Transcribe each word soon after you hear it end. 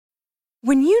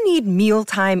When you need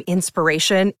mealtime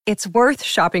inspiration, it's worth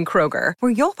shopping Kroger,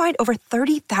 where you'll find over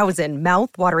 30,000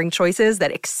 mouth-watering choices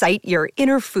that excite your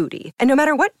inner foodie. And no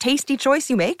matter what tasty choice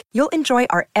you make, you'll enjoy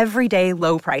our everyday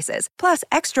low prices, plus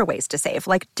extra ways to save,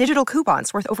 like digital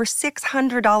coupons worth over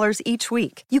 $600 each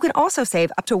week. You can also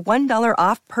save up to $1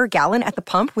 off per gallon at the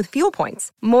pump with fuel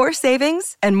points. More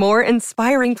savings and more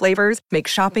inspiring flavors make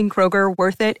shopping Kroger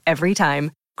worth it every time.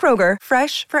 Kroger,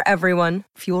 fresh for everyone.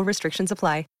 Fuel restrictions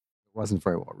apply. Wasn't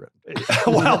very well written.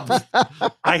 Well,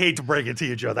 I hate to break it to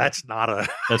you, Joe. That's not a.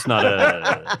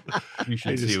 You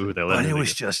should see who they're. But it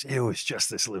was just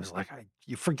this. It was like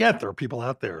you forget there are people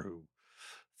out there who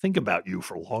think about you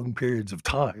for long periods of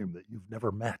time that you've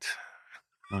never met.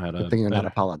 Good thing you're not a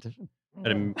politician. I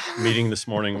had a meeting this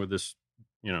morning with this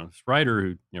writer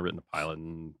who written the pilot,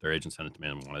 and their agent sent it to me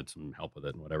and wanted some help with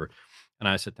it and whatever. And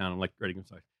I sat down and writing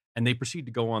inside. And they proceed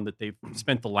to go on that they've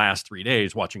spent the last 3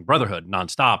 days watching Brotherhood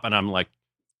nonstop. And I'm like,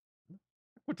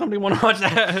 would somebody want to watch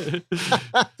that?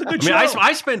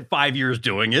 I spent 5 years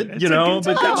doing it, but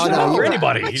that's not for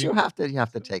anybody. But you have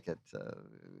to take it.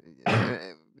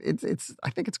 I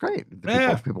think it's great.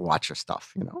 People watch your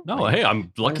stuff, No, hey,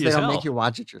 I'm lucky as hell. They don't make you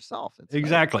watch it yourself.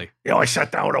 Exactly. I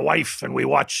sat down with a wife and we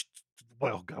watched,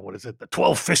 well, God, what is it? The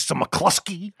 12 Fists of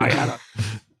McCluskey. I had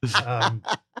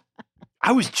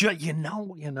I was just, I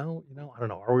don't know.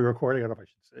 Are we recording? I don't know if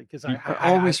I should say, because I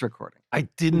always recording. I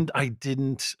didn't,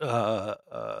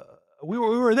 we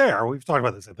were there. We've talked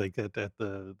about this, I think, at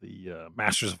the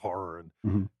Masters of Horror,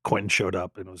 and Quentin showed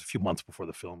up, and it was a few months before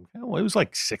the film. It was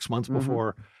like 6 months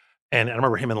before. And I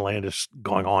remember him and Landis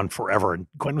going on forever, and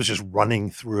Quentin was just running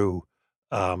through,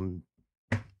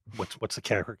 what's the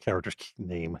character's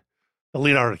name? The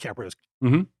Leonardo DiCaprio's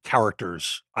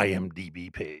character's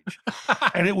IMDb page.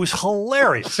 And it was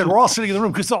hilarious. And we're all sitting in the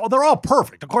room because they're all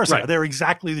perfect. Of course, they're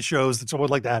exactly the shows that someone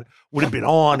like that would have been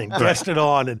on and guested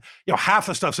on. And, half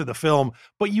the stuff's in the film,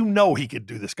 but he could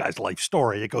do this guy's life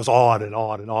story. It goes on and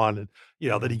on and on. And,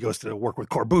 then he goes to work with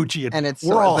Corbucci. And it's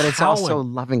also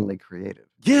lovingly creative.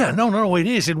 Yeah, no, it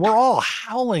is. And we're all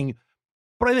howling.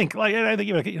 But I think,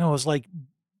 it's like,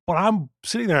 but I'm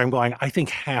sitting there, I'm going, I think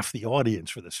half the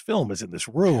audience for this film is in this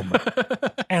room.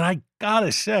 And I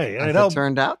gotta say, and I know it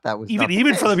turned out that was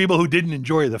even for the people who didn't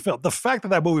enjoy the film, the fact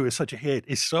that movie was such a hit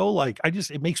is so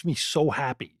it makes me so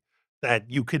happy that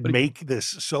you could make this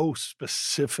so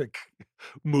specific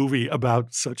movie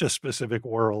about such a specific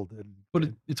world. But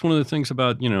it's one of the things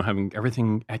about, having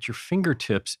everything at your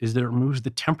fingertips is that it removes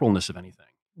the temporalness of anything.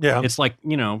 Yeah. It's like,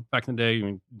 back in the day,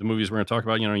 the movies we're going to talk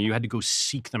about, you had to go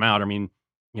seek them out. I mean,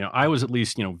 I was at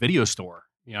least, video store.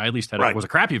 I at least had it was a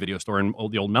crappy video store in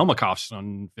the old Melnikoff's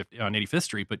on 85th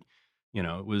Street. But,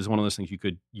 it was one of those things you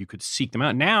could seek them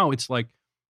out. Now it's like,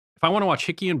 if I want to watch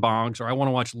Hickey and Boggs or I want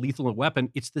to watch Lethal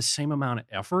Weapon, it's the same amount of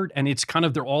effort. And it's kind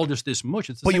of, they're all just this mush.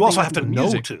 It's the but same you also thing have to with know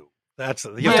music. too. You have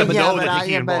to know that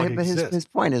Hickey and Boggs exist. His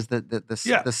point is that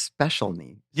the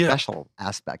special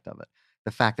aspect of it.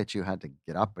 The fact that you had to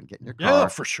get up and get in your car,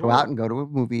 for sure. go out and go to a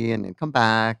movie and then come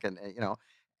back and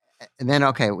and then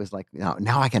it was like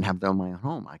now I can have them in my own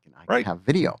home. I can have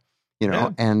video,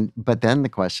 but then the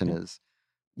question is,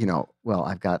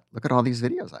 I've got, look at all these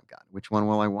videos I've got. Which one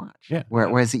will I watch? Yeah.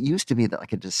 Whereas it used to be that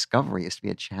like a discovery, used to be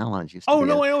a challenge. This is why we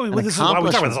talk about this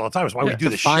all the time. It's why we do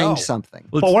the show. Find something.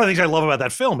 But one of the things I love about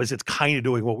that film is it's kind of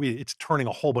doing it's turning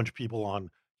a whole bunch of people on.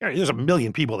 There's a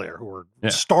million people there who were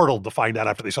startled to find out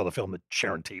after they saw the film that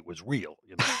Sharon Tate was real.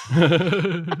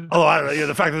 Although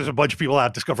the fact that there's a bunch of people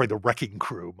out discovering the Wrecking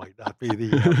Crew might not be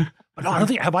the. But no, I don't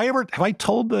think. Have I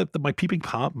told my peeping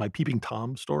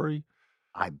Tom story?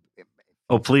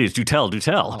 Oh, please do tell. You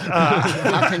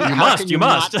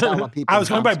must. I was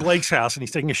going by Blake's house and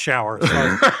he's taking a shower.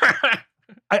 So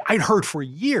I'd heard for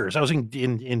years. I was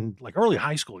in like early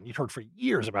high school, and you'd heard for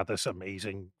years about this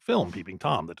amazing film, Peeping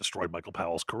Tom, that destroyed Michael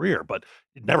Powell's career, but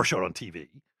it never showed on TV.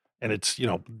 And it's,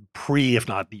 if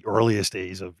not the earliest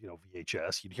days of,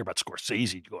 VHS. You'd hear about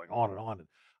Scorsese going on and on. And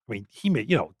I mean, he made,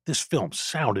 this film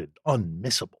sounded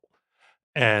unmissable.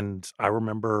 And I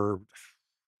remember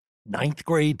 9th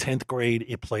grade, 10th grade,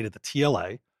 it played at the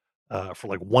TLA for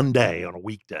like one day on a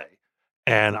weekday.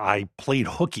 And I played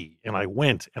hooky, and I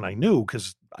went, and I knew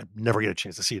because I'd never get a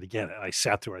chance to see it again. And I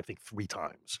sat through it, I think, 3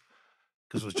 times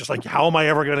because it was just like, how am I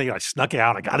ever going to? I snuck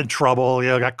out, I got in trouble,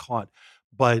 got caught.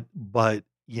 But I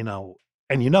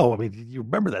mean, you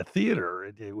remember that theater?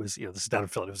 It was, this is down in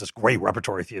Philly. It was this great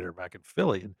repertory theater back in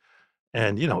Philly,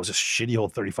 and it was a shitty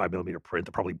old 35 millimeter print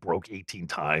that probably broke 18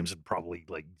 times and probably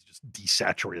like just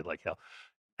desaturated like hell.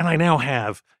 And I now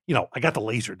have, I got the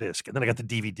laser disc, and then I got the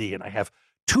DVD, and I have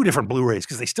 2 different Blu-rays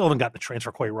because they still haven't gotten the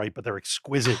transfer quite right, but they're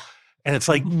exquisite. And it's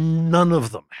like none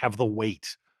of them have the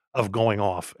weight of going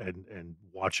off and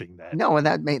watching that. No, and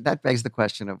that begs the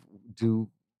question of, do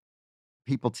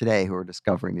people today who are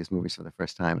discovering these movies for the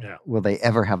first time, will they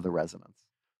ever have the resonance?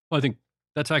 Well, I think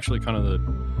that's actually kind of the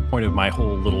point of my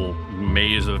whole little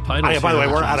maze of titles. By the way,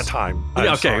 we're out of time.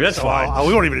 Yeah, okay, that's fine.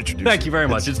 We won't even introduce Thank you very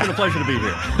much. It's been a pleasure to be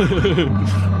here.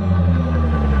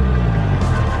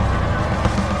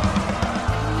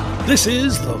 This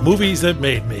is The Movies That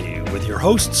Made Me, with your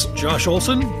hosts, Josh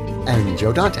Olson and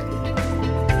Joe Dante.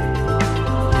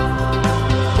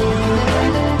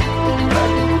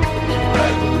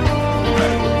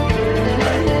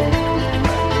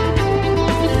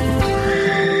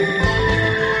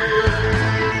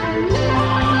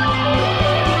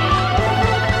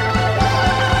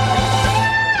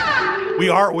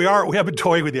 We have been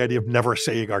toying with the idea of never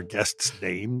saying our guests'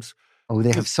 names. Oh,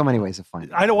 they have so many ways of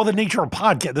finding I know. Well, the nature of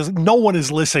podcast, no one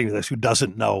is listening to this who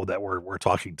doesn't know that we're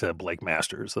talking to Blake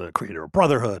Masters, the creator of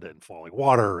Brotherhood and Falling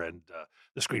Water, and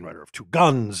the screenwriter of Two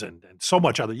Guns, and so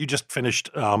much other. You just finished.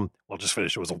 Just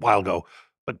finished. It was a while ago,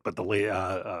 but or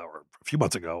a few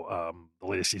months ago, the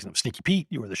latest season of Sneaky Pete.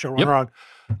 You were the showrunner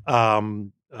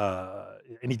on.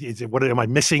 What am I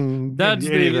missing? That's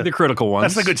the critical ones.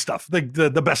 That's the good stuff,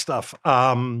 the best stuff.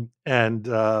 And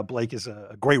Blake is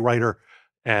a great writer,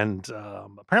 and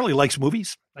apparently likes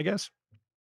movies, I guess.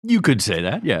 You could say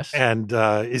that, yes. And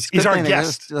is our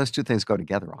guest. Those two things go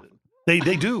together often. They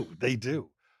do.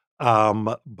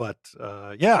 And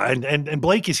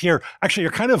Blake is here. Actually,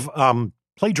 you're kind of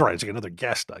plagiarizing another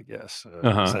guest, I guess.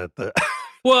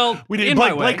 Well, we did.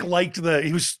 Blake liked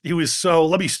he was so.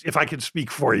 Let me, if I could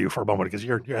speak for you for a moment, because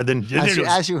you're then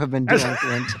as you have been doing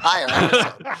the entire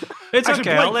episode. It's actually,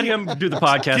 okay. Blake, I'll let him do the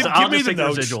podcast. I'll give just me the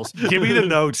notes. Residuals. Give me the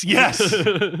notes. Yes.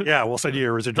 Yeah, we'll send you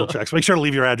your residual checks. Make sure to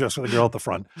leave your address for the girl at the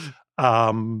front.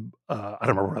 I don't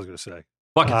remember what I was going to say.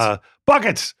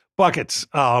 Buckets.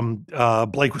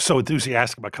 Blake was so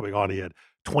enthusiastic about coming on. He had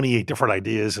 28 different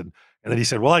ideas, and then he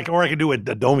said, "Well, I could do what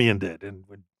Adomian did." And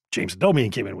when James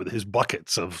Adomian came in with his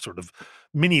buckets of sort of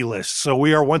mini lists. So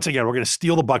we're going to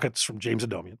steal the buckets from James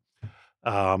Adomian.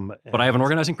 But I have an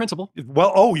organizing principle.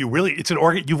 Well,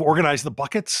 you've organized the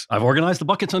buckets? I've organized the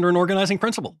buckets under an organizing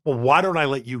principle. Well, why don't I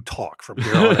let you talk from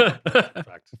here on out? In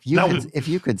fact, if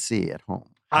you could see at home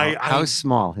how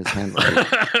small his handwriting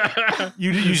is.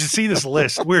 You should see this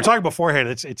list. We were talking beforehand.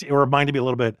 It reminded me a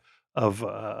little bit of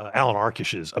Alan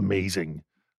Arkish's amazing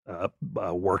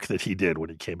work that he did when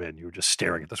he came in. You were just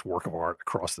staring at this work of art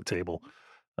across the table.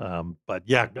 But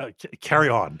yeah, carry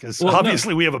on, because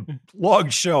obviously we have a long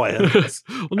show ahead of us.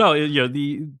 What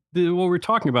we're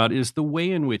talking about is the way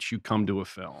in which you come to a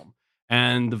film,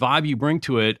 and the vibe you bring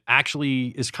to it actually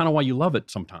is kind of why you love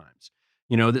it sometimes.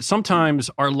 That sometimes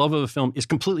our love of a film is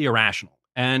completely irrational,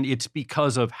 and it's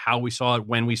because of how we saw it,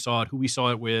 when we saw it, who we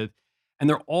saw it with. And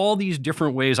there are all these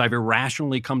different ways I've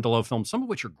irrationally come to love films, some of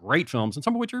which are great films and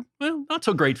some of which are, not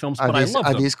so great films, but I love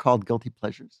them. Are these called guilty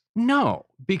pleasures? No,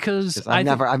 because I've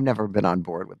never been on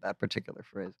board with that particular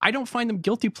phrase. I don't find them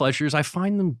guilty pleasures. I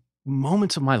find them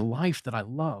moments of my life that I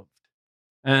loved.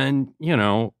 And,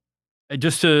 I'm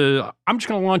just going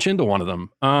to launch into one of them.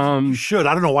 You should.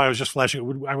 I don't know why I was just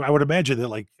flashing. I would imagine that,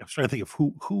 I was trying to think of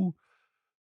who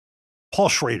Paul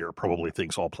Schrader probably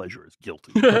thinks all pleasure is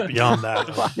guilty. But beyond that,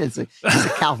 he's a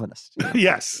Calvinist.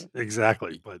 Yes,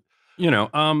 exactly. But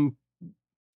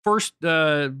first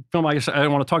film I guess I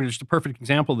want to talk about, just a perfect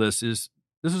example of this is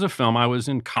a film. I was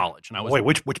in college, and I was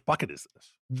which bucket is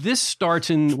this? This starts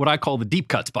in what I call the deep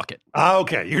cuts bucket.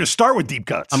 Okay, you're going to start with deep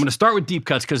cuts. I'm going to start with deep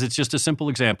cuts because it's just a simple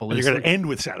example. And you're going to end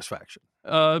with satisfaction.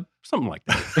 Something like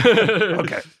that.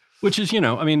 Okay. Which is,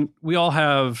 we all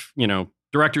have,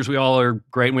 directors, we all are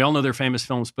great, and we all know their famous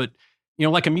films, but,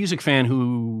 like a music fan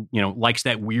who, likes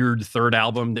that weird third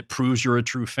album that proves you're a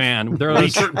true fan, there are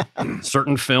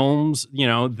certain films,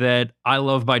 that I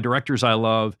love by directors I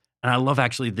love, and I love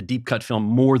actually the deep cut film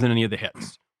more than any of the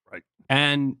hits. Right.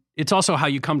 And it's also how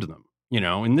you come to them,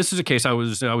 and this is a case I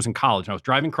was in college, and I was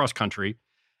driving cross country,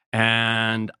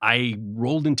 and I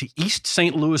rolled into East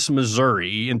St. Louis,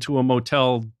 Missouri, into a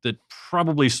motel that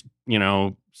probably,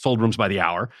 sold rooms by the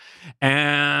hour.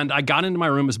 And I got into my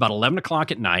room. It was about 11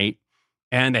 o'clock at night.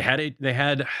 And they had, I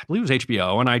believe it was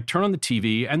HBO. And I turn on the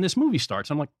TV and this movie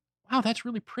starts. I'm like, wow, that's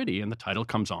really pretty. And the title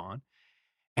comes on.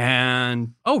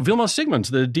 And, Vilma Sigmund's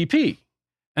the DP.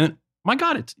 And my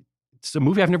God, it's a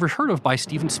movie I've never heard of by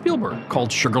Steven Spielberg called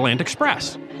Sugarland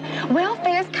Express.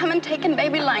 Welfare's come and taken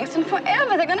baby Langston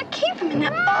forever. They're going to keep him in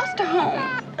that foster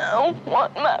home. I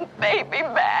want my baby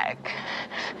back.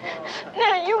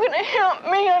 Now, you going to help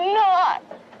me or not?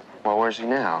 Well, where's he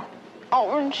now?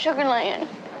 Over in Sugarland.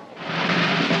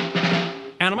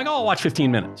 And I'm like, oh, I'll watch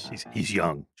 15 minutes. He's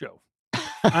young, Joe.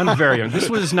 I'm very young. This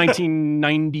was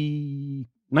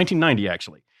 1990,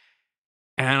 actually.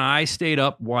 And I stayed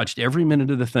up, watched every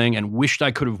minute of the thing, and wished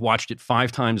I could have watched it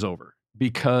 5 times over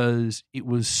because it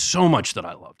was so much that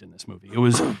I loved in this movie. It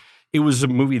was a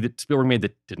movie that Spielberg made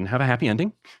that didn't have a happy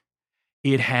ending.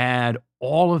 It had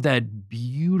all of that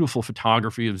beautiful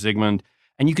photography of Zygmunt,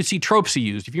 and you could see tropes he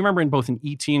used. If you remember in both in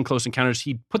E.T. and Close Encounters,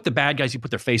 he put the bad guys, he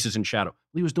put their faces in shadow.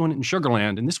 He was doing it in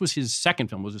Sugarland, and this was his second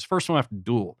film. It was his first film after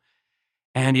Duel.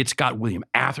 And it's got William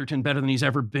Atherton better than he's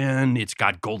ever been. It's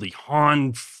got Goldie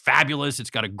Hawn, fabulous. It's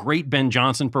got a great Ben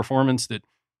Johnson performance that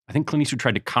I think Clint Eastwood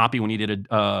tried to copy when he did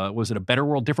was it a Better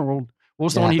World, Different World? What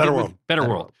was the one he Better did? World. Better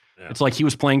World. Yeah. It's like he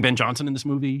was playing Ben Johnson in this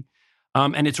movie.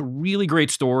 And it's a really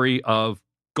great story of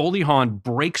Goldie Hawn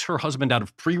breaks her husband out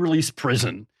of pre-release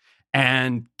prison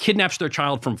and kidnaps their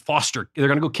child from they're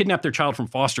going to go kidnap their child from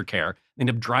foster care. They end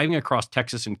up driving across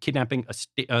Texas and kidnapping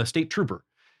a state trooper.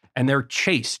 And they're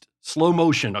chased slow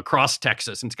motion across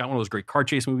Texas. And it's got one of those great car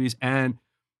chase movies. And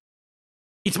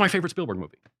it's my favorite Spielberg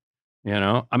movie. You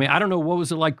know, I mean, I don't know, what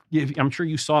was it like? I'm sure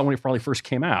you saw it when it probably first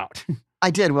came out.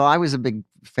 I did. Well, I was a big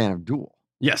fan of Duel.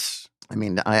 Yes. I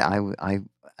mean, I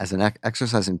as an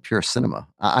exercise in pure cinema,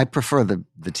 I prefer the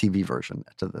TV version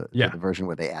to the version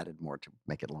where they added more to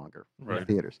make it longer for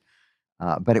theaters.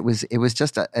 But it was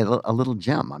just a little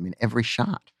gem. I mean, every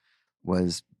shot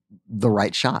was the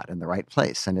right shot in the right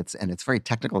place, and it's very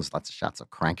technical. There's lots of shots of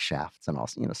crankshafts and all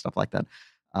stuff like that.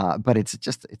 But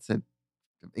it's an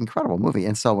incredible movie.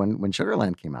 And so when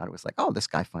Sugarland came out, it was like, oh, this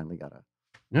guy finally got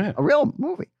a real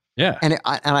movie. Yeah. And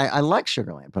I like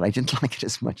Sugarland, but I didn't like it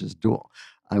as much as Duel.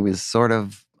 I was sort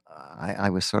of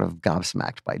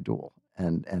gobsmacked by Duel,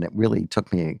 and it really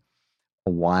took me a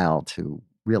while to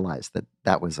realize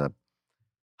that was a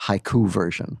haiku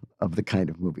version of the kind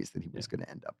of movies that he was going to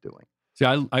end up doing. See,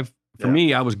 for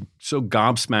me, I was so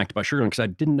gobsmacked by Sugarland because I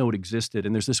didn't know it existed.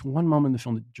 And there's this one moment in the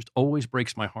film that just always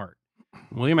breaks my heart.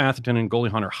 William Atherton and Goldie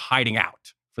Hawn are hiding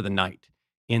out for the night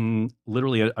in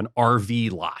literally an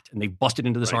RV lot. And they've busted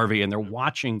into this RV and they're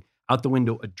watching out the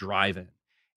window a drive-in.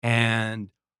 And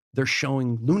they're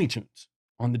showing Looney Tunes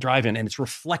on the drive-in and it's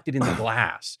reflected in the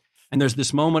glass. And there's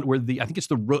this moment where I think it's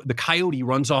the coyote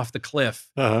runs off the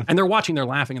cliff and they're watching, they're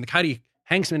laughing, and the coyote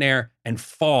hangs in air and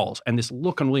falls. And this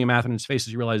look on William Atherton's face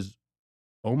as you realize,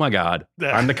 oh my God,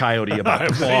 I'm the coyote about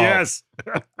to fall. Yes.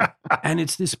 And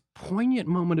it's this poignant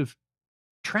moment of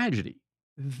tragedy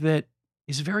that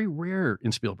is very rare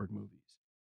in Spielberg movies.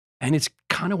 And it's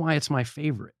kind of why it's my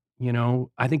favorite. You know,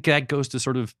 I think that goes to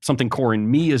sort of something core in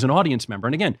me as an audience member.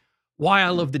 And again, why I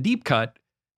love The Deep Cut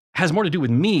has more to do with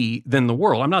me than the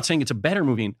world. I'm not saying it's a better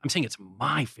movie. I'm saying it's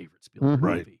my favorite Spielberg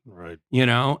movie. Right. You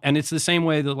know, and it's the same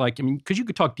way that, like, I mean, because you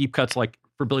could talk deep cuts, like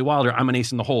for Billy Wilder, I'm an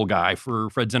Ace in the Hole guy. For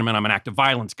Fred Zinnemann, I'm an act of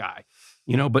violence guy.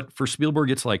 You know, but for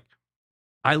Spielberg, it's like,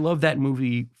 I love that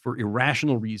movie for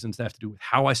irrational reasons that have to do with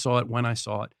how I saw it, when I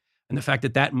saw it, and the fact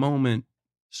that moment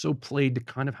so played to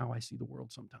kind of how I see the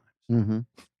world sometimes. Mm-hmm.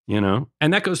 You know,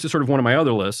 and that goes to sort of one of my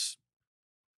other lists.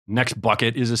 Next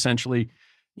bucket is essentially,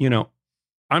 you know,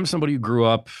 I'm somebody who grew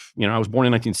up, you know, I was born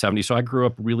in 1970, so I grew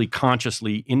up really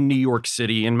consciously in New York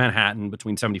City, in Manhattan,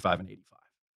 between 75 and 85.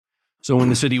 So when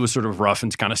the city was sort of rough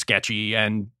and kind of sketchy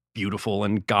and beautiful,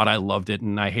 and God, I loved it,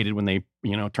 and I hated when they,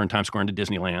 you know, turned Times Square into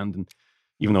Disneyland, and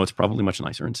even though it's probably much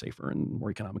nicer and safer and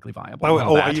more economically viable.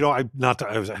 You know,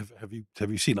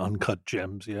 have you seen Uncut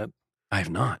Gems yet? I have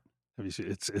not. Have you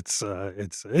seen it's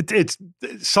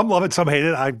some love it, some hate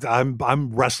it.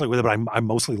 I'm wrestling with it, but I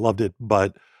mostly loved it.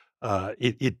 But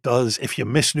it does, if you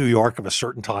miss New York of a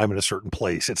certain time in a certain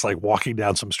place, it's like walking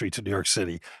down some streets of New York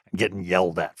City and getting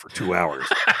yelled at for 2 hours.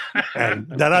 And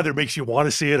that either makes you want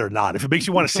to see it or not. If it makes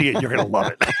you want to see it, you're going to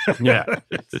love it. Yeah.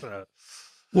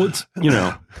 Well, it's, you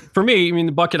know, for me, I mean,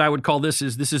 the bucket I would call this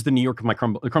is the New York of my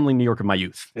crumbling New York of my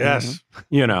youth. Yes.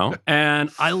 You know, and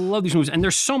I love these movies. And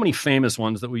there's so many famous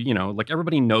ones that we, you know, like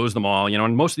everybody knows them all, you know,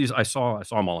 and most of these I saw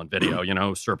them all on video, you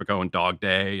know, Serpico and Dog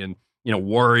Day and, you know,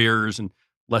 Warriors and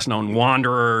less known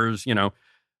Wanderers, you know.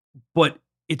 But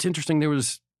it's interesting. There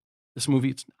was this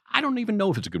movie. I don't even know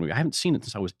if it's a good movie. I haven't seen it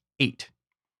since I was 8.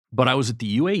 But I was at the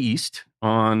UA East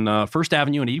on First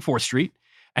Avenue and 84th Street.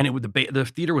 And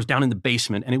the theater was down in the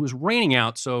basement, and it was raining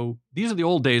out. So these are the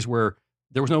old days where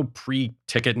there was no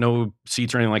pre-ticket, no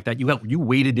seats or anything like that. You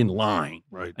waited in line,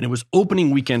 right? And it was opening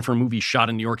weekend for a movie shot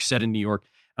in New York, set in New York.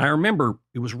 And I remember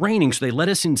it was raining, so they let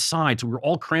us inside. So we were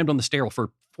all crammed on the stairwell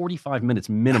for 45 minutes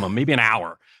minimum, maybe an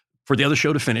hour, for the other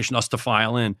show to finish and us to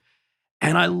file in.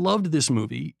 And I loved this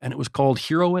movie, and it was called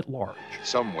Hero at Large.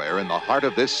 Somewhere in the heart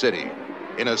of this city,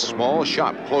 in a small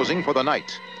shop closing for the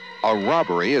night, A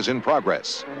robbery is in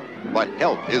progress, but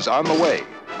help is on the way.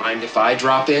 Mind if I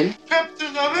drop in?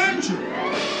 Captain Avenger!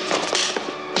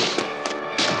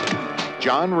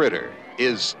 John Ritter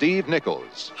is Steve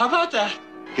Nichols. How about that?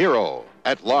 Hero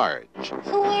at large.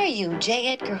 Who are you, J.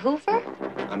 Edgar Hoover?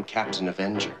 I'm Captain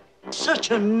Avenger. Such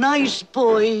a nice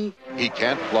boy. He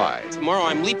can't fly. Tomorrow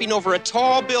I'm leaping over a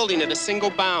tall building at a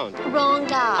single bound. Wrong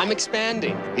guy. I'm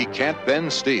expanding. He can't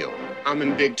bend steel. I'm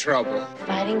in big trouble.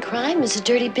 Fighting crime is a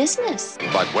dirty business.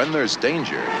 But when there's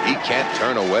danger, he can't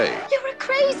turn away. You're a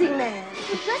crazy man.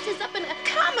 He dresses up in a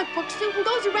comic book suit and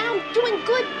goes around doing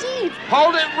good deeds.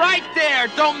 Hold it right there!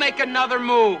 Don't make another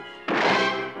move!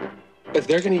 If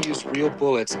they're gonna use real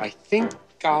bullets, I think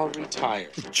I'll retire.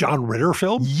 John Ritter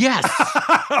film? Yes.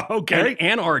 Okay.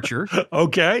 And Archer.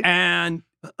 Okay. And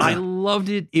I loved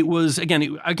it. It was, I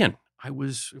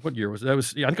was, what year was it? I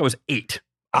think I was 8.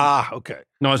 Ah, okay.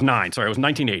 No, I was 9. Sorry, it was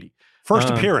 1980. First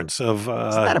appearance of... Isn't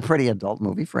that a pretty adult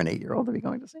movie for an 8-year-old to be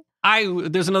going to see?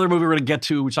 There's another movie we're going to get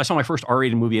to, which I saw my first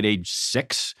R-rated movie at age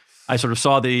 6. I sort of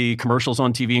saw the commercials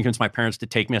on TV and convinced my parents to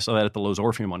take me. I saw that at the Lowe's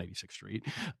Orpheum on 86th Street.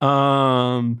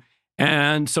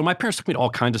 And so my parents took me to all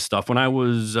kinds of stuff. When I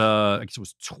was, I guess it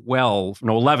was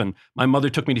 11, my mother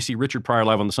took me to see Richard Pryor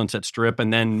live on the Sunset Strip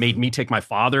and then made me take my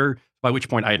father, by which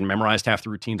point I had memorized half the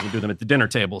routines and do them at the dinner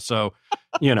table. So,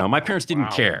 my parents didn't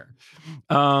care.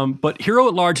 But Hero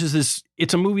at Large is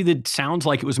it's a movie that sounds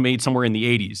like it was made somewhere in the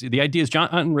 80s. The idea is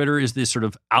John Ritter is this sort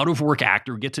of out-of-work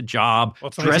actor who gets a job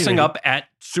dressing up as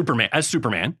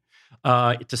Superman.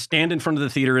 To stand in front of the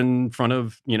theater in front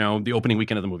of, the opening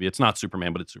weekend of the movie. It's not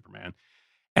Superman, but it's Superman.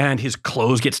 And his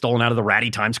clothes get stolen out of the ratty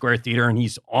Times Square theater, and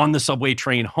he's on the subway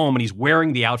train home, and he's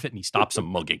wearing the outfit, and he stops a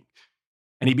mugging.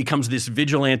 And he becomes this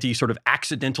vigilante sort of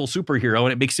accidental superhero,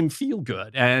 and it makes him feel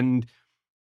good. And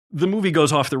the movie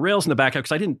goes off the rails in the back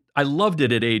because I loved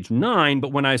it at age 9,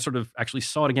 but when I sort of actually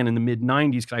saw it again in the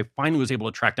mid-90s, because I finally was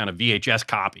able to track down a VHS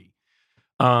copy,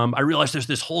 I realized there's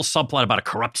this whole subplot about a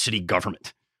corrupt city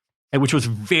government, and which was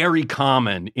very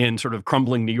common in sort of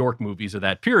crumbling New York movies of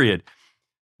that period.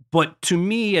 But to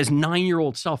me, as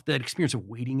 9-year-old self, that experience of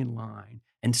waiting in line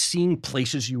and seeing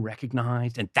places you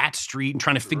recognized and that street and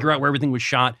trying to figure out where everything was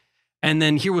shot. And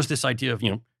then here was this idea of,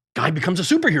 guy becomes a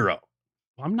superhero.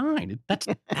 Well, I'm 9. That's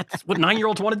what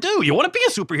 9-year-olds want to do. You want to be a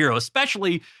superhero,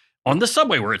 especially on the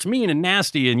subway where it's mean and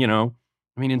nasty. And,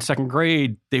 in second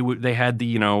grade, they had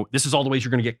the, this is all the ways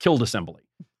you're going to get killed assembly.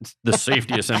 It's the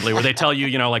safety assembly where they tell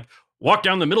you, walk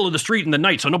down the middle of the street in the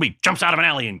night so nobody jumps out of an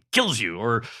alley and kills you.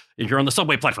 Or if you're on the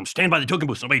subway platform, stand by the token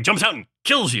booth so nobody jumps out and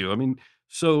kills you.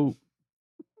 So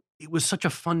it was such a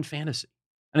fun fantasy.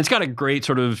 And it's got a great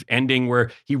sort of ending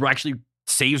where he actually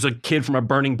saves a kid from a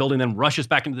burning building, then rushes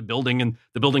back into the building, and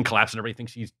the building collapses and everybody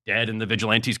thinks he's dead and the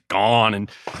vigilante's gone. And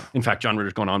in fact, John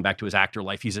Ritter's going on back to his actor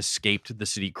life. He's escaped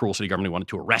the cruel city government who wanted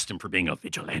to arrest him for being a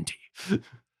vigilante.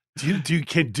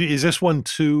 Is this one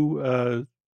too, do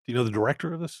you know the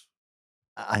director of this?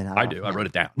 I do. I wrote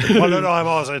it down. Well, no, I'm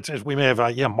also, we may have,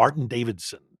 Martin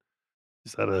Davidson.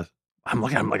 Is that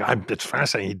it's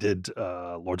fascinating. He did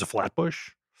Lords of Flatbush,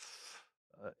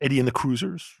 Eddie and the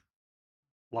Cruisers,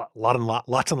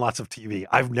 lots and lots of TV.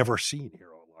 I've never seen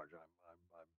Hero at Large.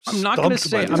 I'm not going to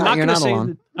say.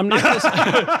 I'm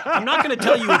not going to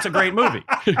tell you it's a great movie,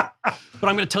 but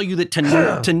I'm going to tell you that to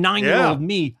 9-year-old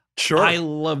me, sure, I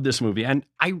love this movie, and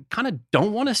I kind of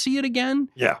don't want to see it again.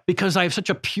 Yeah, because I have such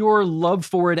a pure love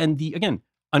for it, and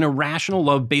an irrational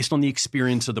love based on the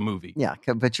experience of the movie. Yeah,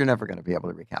 but you're never going to be able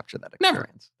to recapture that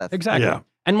experience. Never. Exactly. Yeah.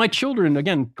 And my children,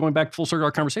 again, going back full circle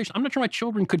our conversation, I'm not sure my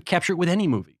children could capture it with any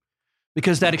movie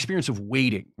because that experience of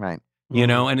waiting, right?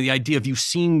 And the idea of you've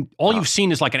seen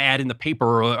is like an ad in the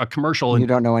paper or a commercial. And you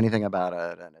don't know anything about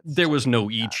it. And there was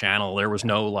no E-channel. There was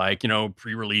no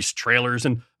pre-release trailers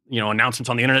and, announcements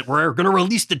on the internet. We're going to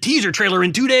release the teaser trailer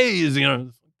in 2 days,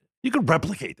 You can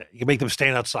replicate that. You can make them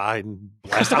stand outside and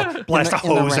blast a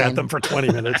hose at them for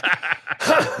 20 minutes.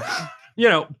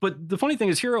 But the funny thing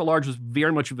is Hero at Large was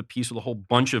very much of a piece with a whole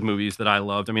bunch of movies that I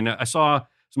loved. I saw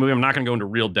some movie I'm not going to go into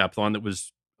real depth on that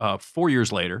was 4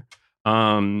 years later.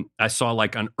 I saw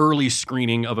like an early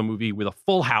screening of a movie with a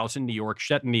full house in New York,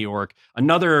 set in New York.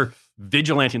 Another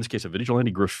vigilante, in this case, a vigilante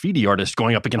graffiti artist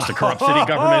going up against the corrupt city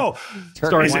government.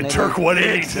 Is it Turk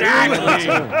 180?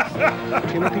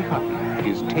 Exactly. Timothy Hutton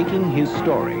is taking his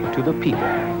story to the people.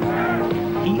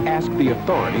 He asked the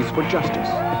authorities for justice.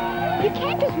 You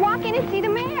can't just walk in and see the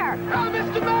mayor. Oh,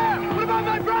 Mr. Mayor, what about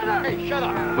my brother? Hey, shut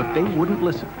up. But they wouldn't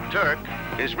listen. Turk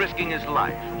is risking his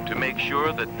life to make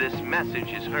sure that this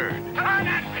message is heard. Turn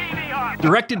that TV on.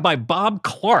 Directed by Bob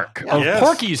Clark of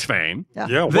Porky's fame.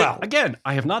 Yeah, wow. Again,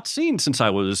 I have not seen since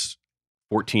I was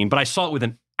 14, but I saw it with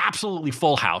an absolutely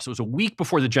full house. It was a week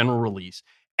before the general release.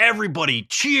 Everybody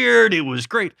cheered. It was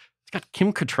great. It's got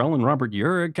Kim Cattrall and Robert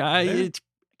Urich. It's,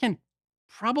 again,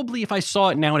 probably if I saw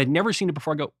it now and had never seen it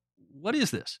before, I go, what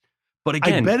is this? But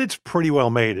again, I bet it's pretty well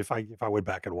made if I went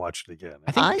back and watched it again.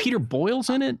 I think Peter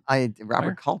Boyle's in it.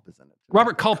 Robert Culp is in it.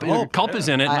 Robert Culp is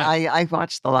in it. I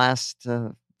watched the last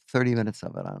 30 minutes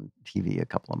of it on TV a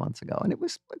couple of months ago, and it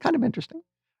was kind of interesting.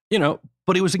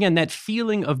 But it was, again, that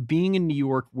feeling of being in New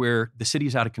York where the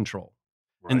city's out of control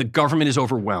and the government is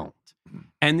overwhelmed.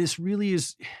 And this really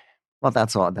is... Well,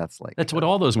 that's like... That's what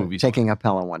all those movies Taking up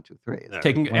Pelham 1, 2, 3.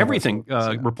 Taking everything.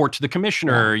 Report to the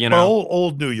commissioner,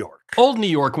 Old New York. Old New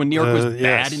York, when New York was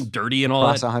bad and dirty and all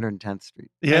across that. Across 110th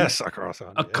Street. Yes, across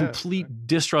 110th. A complete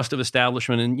distrust of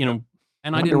establishment. And,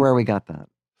 and I wonder where we got that.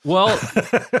 Well,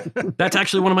 that's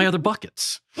actually one of my other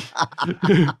buckets.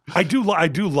 I do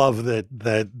love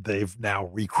that they've now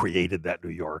recreated that New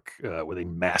York with a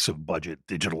massive budget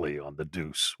digitally on the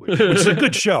Deuce, which is a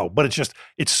good show, but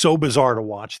it's so bizarre to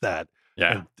watch that.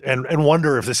 Yeah. And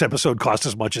wonder if this episode cost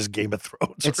as much as Game of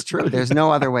Thrones. It's true. There's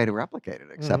no other way to replicate it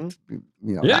except,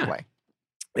 that way.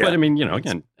 Yeah. But I mean,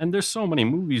 again, and there's so many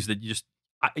movies that you just,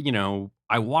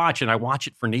 I watch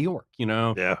it for New York,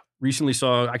 Yeah. Recently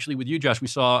actually with you, Josh, we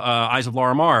saw Eyes of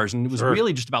Laura Mars, and it was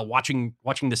really just about watching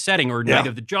the setting, or Night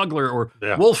of the Juggler, or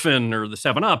Wolfen, or the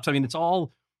 7-Ups. I mean,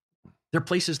 they're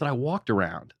places that I walked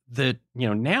around that,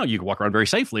 now you can walk around very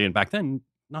safely, and back then,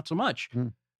 not so much.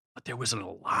 But there was an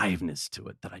aliveness to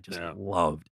it that I just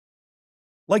loved.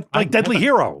 Like Deadly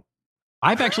Hero.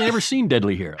 I've actually never seen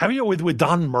Deadly Hero. Have you with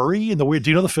Don Murray in the weird?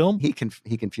 Do you know the film? He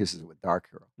confuses it with Dark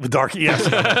Hero. With Dark, yes.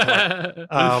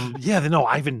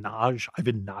 Ivan Nagy. Is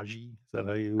that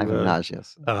how you? Ivan Nagy,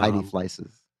 yes. Heidi Fleiss.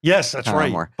 Yes, that's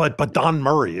right. But Don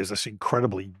Murray is this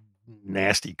incredibly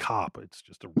nasty cop. It's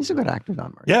just he's a good actor,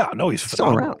 Don Murray. Yeah, no, he's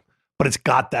phenomenal. Still around. But it's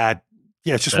got that.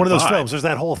 Yeah, it's just one of those films. There's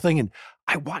that whole thing, and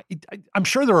I'm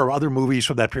sure there are other movies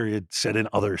from that period set in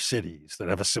other cities that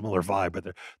have a similar vibe, but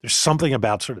there's something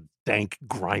about sort of dank,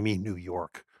 grimy New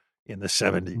York in the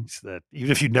 70s that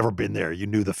even if you'd never been there, you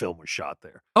knew the film was shot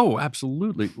there. Oh,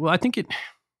 absolutely. Well, I think I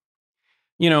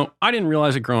didn't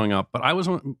realize it growing up, but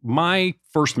my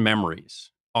first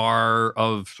memories are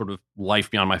of sort of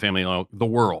life beyond my family, the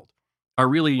world, are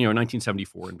really,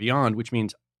 1974 and beyond, which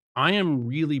means I am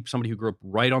really somebody who grew up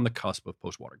right on the cusp of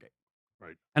post-Watergate.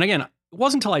 Right. And again, it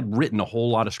wasn't until I'd written a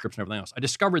whole lot of scripts and everything else, I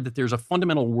discovered that there's a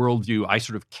fundamental worldview I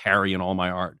sort of carry in all my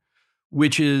art,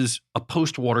 which is a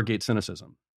post-Watergate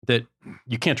cynicism, that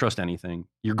you can't trust anything.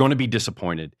 You're going to be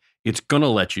disappointed. It's going to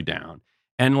let you down.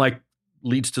 And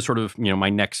leads to sort of, my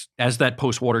next, as that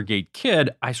post-Watergate kid,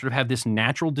 I sort of have this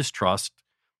natural distrust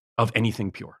of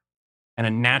anything pure and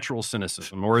a natural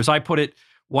cynicism. Or as I put it,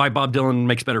 why Bob Dylan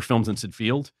makes better films than Sid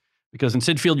Field. Because in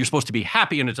Sid Field, you're supposed to be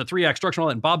happy, and it's a 3-act structure and all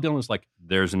that. And Bob Dylan is like,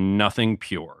 there's nothing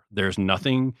pure. There's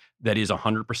nothing that is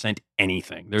 100%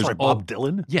 anything. Bob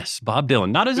Dylan? Yes, Bob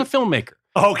Dylan. Not as a filmmaker.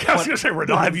 Oh, okay. I was going to say,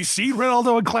 Ronaldo, have you seen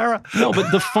Ronaldo and Clara? No,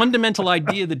 but the fundamental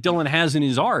idea that Dylan has in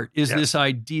his art is this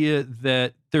idea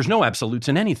that there's no absolutes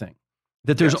in anything.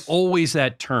 That there's always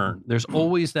that turn. There's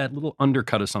always that little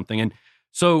undercut of something. And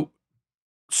so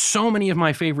many of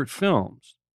my favorite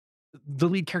films, the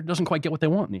lead character doesn't quite get what they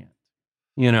want in the end.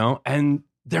 And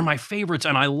they're my favorites,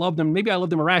 and I love them. Maybe I love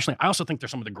them irrationally. I also think they're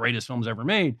some of the greatest films ever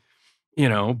made,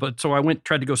 but so I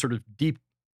tried to go sort of deep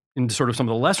into sort of some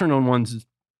of the lesser known ones.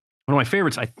 One of my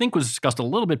favorites, I think, was discussed a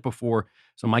little bit before.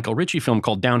 It's a Michael Ritchie film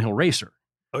called Downhill Racer.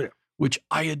 Oh, yeah. Which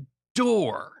I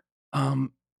adore.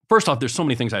 First off, there's so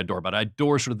many things I adore about it. I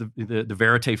adore sort of the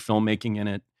verite filmmaking in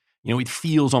it. It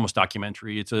feels almost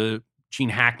documentary. It's a Gene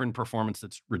Hackman performance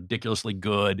that's ridiculously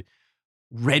good.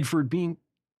 Redford being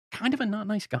kind of a not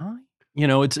nice guy.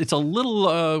 It's a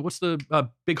little, what's the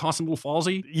Big Hoss and Little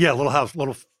Falsey? Yeah,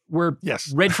 where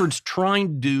Redford's trying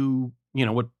to do,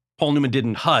 what Paul Newman did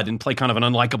in HUD and play kind of an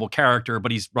unlikable character,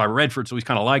 but he's Robert Redford, so he's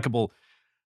kind of likable.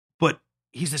 But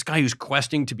he's this guy who's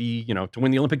questing to be, to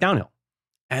win the Olympic downhill.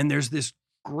 And there's this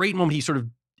great moment. He sort of,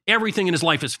 everything in his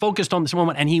life is focused on this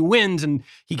moment, and he wins, and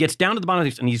he gets down to the bottom of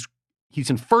this, and he's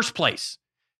in first place.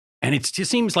 And it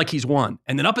just seems like he's won.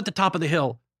 And then up at the top of the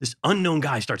hill, this unknown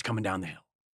guy starts coming down the hill.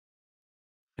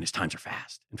 And his times are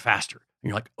fast and faster. And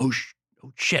you're like, oh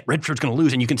shit, Redford's going to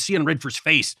lose. And you can see it on Redford's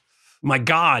face. My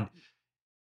God.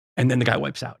 And then the guy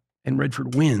wipes out. And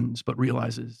Redford wins, but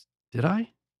realizes, did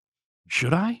I?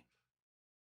 Should I?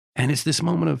 And it's this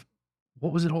moment of,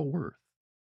 what was it all worth?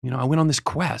 I went on this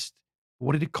quest.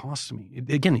 What did it cost me?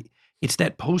 Again, it's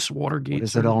that post-Watergate. What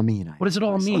does it all mean? What does it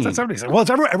all mean? Well,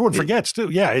 everyone forgets, too.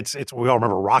 Yeah, it's we all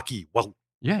remember Rocky. Well,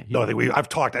 yeah. No, I think I've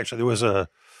talked, actually. There was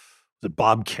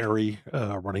Bob Kerry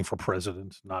running for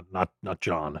president, not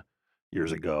John,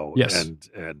 years ago. Yes.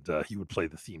 And he would play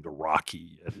the theme to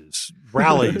Rocky at his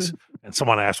rallies. And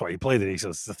someone asked why he played it. He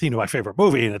says, it's the theme to my favorite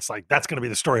movie. And it's like, that's going to be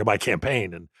the story of my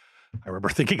campaign. And I remember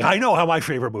thinking, I know how my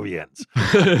favorite movie ends.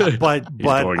 but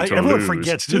everyone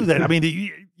forgets too that. I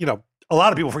mean, a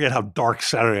lot of people forget how dark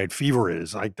Saturday Night Fever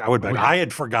is. I would bet. I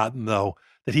had forgotten, though,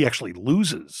 that he actually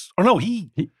loses. Oh, no,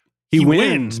 he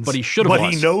wins, but he should have lost.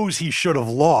 But he knows he should have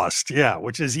lost. Yeah,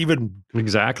 which is even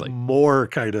more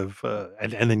kind of,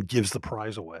 and then gives the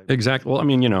prize away. Exactly. Well, I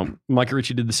mean, Michael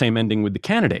Ritchie did the same ending with The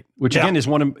Candidate, which again is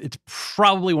it's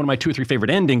probably one of my 2 or 3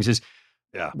 favorite endings is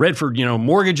Redford,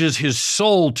 mortgages his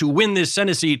soul to win this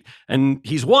Senate seat, and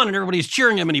he's won, and everybody's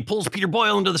cheering him, and he pulls Peter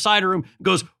Boyle into the side room,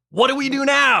 goes, what do we do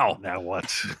now? Now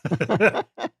what?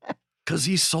 Because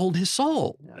he sold his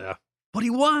soul. Yeah. But he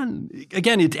won.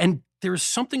 Again, and there's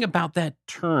something about that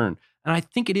turn. And I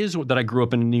think it is that I grew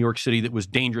up in New York City that was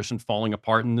dangerous and falling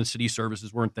apart, and the city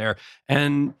services weren't there.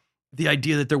 And the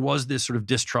idea that there was this sort of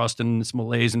distrust and this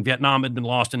malaise, and Vietnam had been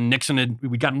lost, and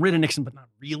we'd gotten rid of Nixon, but not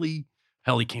really.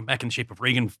 Hell, he came back in the shape of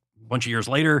Reagan a bunch of years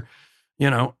later,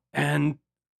 and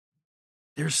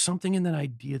there's something in that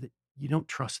idea that you don't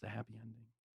trust the happy ending.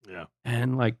 Yeah.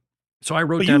 And so I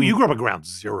wrote but down. You grew up at ground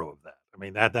zero of that. I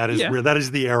mean, that is where that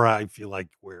is the era, I feel like,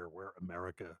 where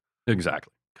America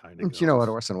exactly kind of goes. You know what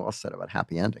Orson Welles said about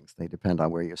happy endings? They depend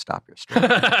on where you stop your story.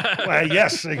 Well,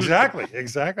 yes, exactly.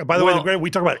 By the way,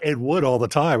 we talk about Ed Wood all the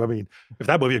time. I mean, if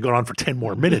that movie had gone on for 10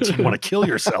 more minutes, you'd want to kill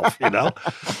yourself,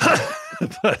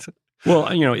 But well,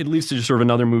 it leads to just sort of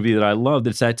another movie that I love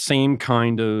that's that same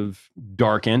kind of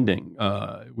dark ending,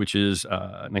 which is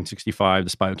 1965, The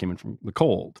Spy Who Came In From the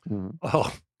Cold. Mm.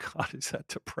 Oh, God, is that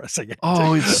depressing?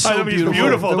 Oh, it's so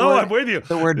beautiful. I'm with you.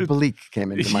 The word bleak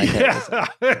came into my head.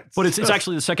 But it's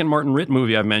actually the second Martin Ritt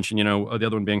movie I've mentioned, the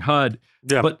other one being HUD.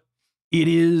 Yeah. But it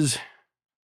is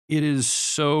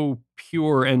so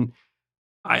pure. And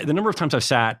the number of times I've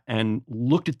sat and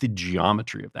looked at the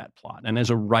geometry of that plot, and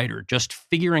as a writer, just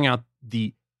figuring out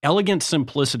the elegant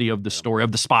simplicity of the story,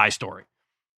 of the spy story,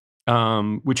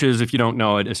 which is, if you don't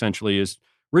know it, essentially is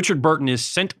Richard Burton is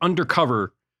sent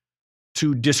undercover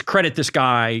to discredit this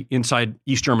guy inside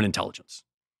East German intelligence.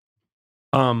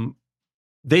 The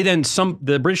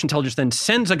British intelligence then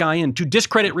sends a guy in to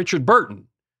discredit Richard Burton,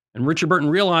 and Richard Burton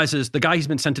realizes the guy he's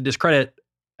been sent to discredit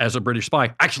as a British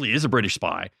spy actually is a British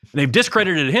spy. And they've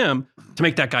discredited him to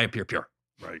make that guy appear pure.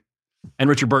 Right. And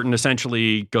Richard Burton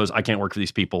essentially goes, I can't work for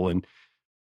these people, and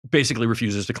basically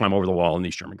refuses to climb over the wall, and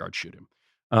these German guards shoot him.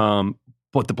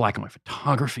 But the black and white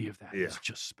photography of that is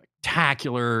just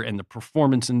spectacular, and the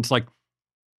performance, and it's like,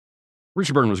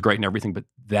 Richard Burton was great in everything, but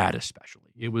that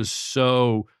especially. It was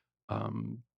so,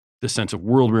 the sense of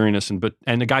world weariness, and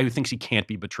the guy who thinks he can't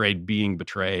be betrayed being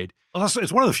betrayed. Well,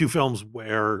 it's one of the few films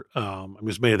where it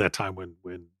was made at that time when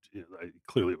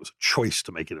clearly it was a choice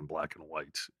to make it in black and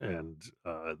white, and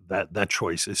that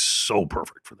choice is so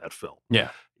perfect for that film. Yeah,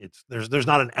 there's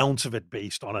not an ounce of it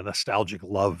based on a nostalgic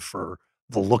love for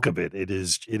the look of it. It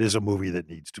is a movie that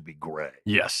needs to be gray.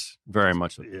 Yes, very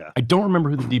much so. Yeah, I don't remember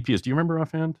who the DP is. Do you remember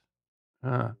offhand?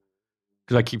 Because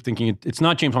I keep thinking it's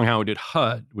not James Hong Howe who did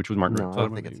HUD, which was Martin. No, I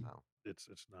don't think it's Howe. It's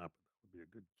not. It would be a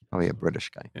good. Probably a British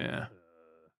guy. Yeah.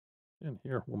 And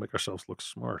here, we'll make ourselves look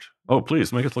smart. Oh,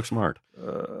 please, make us look smart. Came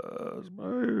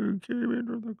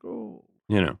into the goal.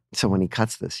 So when he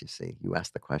cuts this, you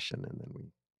ask the question, and then we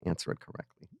answer it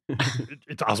correctly.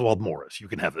 It's Oswald Morris. You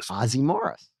can have this. Ozzy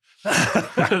Morris.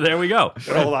 There we go.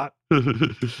 Hold on.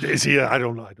 Is he? I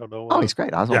don't know. Oh, he's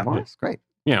great. Oswald Morris, great.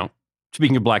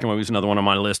 Speaking of black and white movies, another one on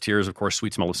my list here is, of course,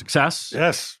 Sweet Smell of Success.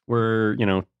 Yes. Where,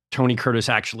 Tony Curtis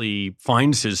actually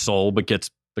finds his soul, but gets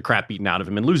the crap beaten out of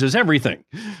him and loses everything.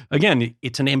 Again,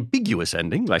 it's an ambiguous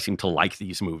ending. I seem to like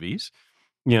these movies.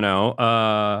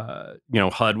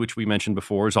 HUD, which we mentioned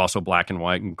before, is also black and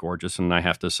white and gorgeous. And I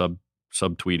have to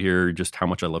subtweet here just how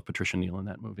much I love Patricia Neal in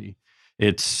that movie.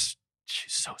 She's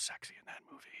so sexy in that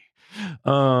movie.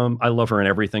 I love her in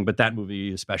everything, but that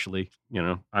movie especially,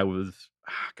 I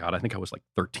think I was like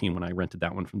 13 when I rented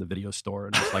that one from the video store.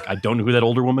 And it's like, I don't know who that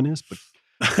older woman is, but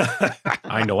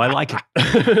I know I like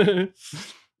it.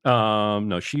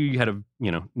 No, she had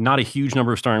not a huge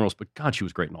number of starring roles, but God, she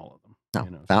was great in all of them.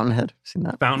 No, Fountainhead, seen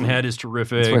that? Fountainhead is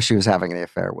terrific. That's where she was having an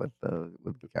affair with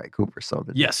Gary Cooper. So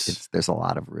yes, there's a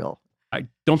lot of real. I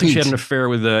don't think she had an affair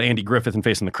with Andy Griffith in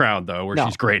Facing the Crowd, though, where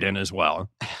she's great in as well.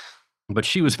 But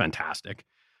she was fantastic.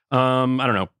 I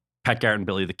don't know. Pat Garrett and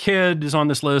Billy the Kid is on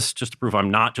this list, just to prove I'm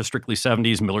not just strictly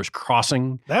 70s. Miller's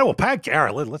Crossing. Pat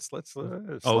Garrett. Let's we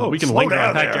can link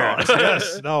on Pat Garrett.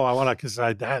 Yes. No, I want to, because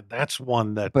that's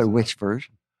one that. But which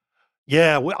version?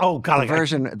 Yeah. Oh God.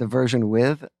 The version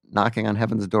with "Knocking on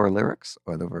Heaven's Door" lyrics,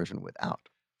 or the version without?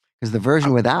 Because the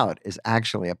version without is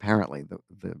actually apparently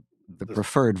the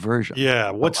preferred version.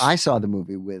 Yeah. I saw the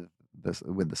movie with the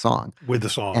song. With the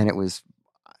song, and it was.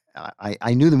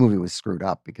 I knew the movie was screwed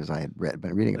up because I had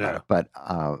been reading about it,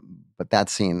 but that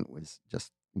scene was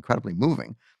just incredibly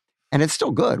moving, and it's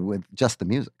still good with just the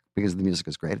music because the music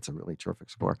is great. It's a really terrific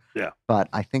score. Yeah, but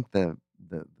I think the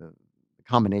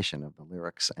combination of the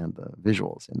lyrics and the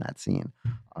visuals in that scene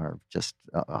are just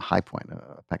a high point,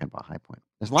 a Peckinpah high point.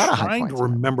 There's a lot of high points. Trying to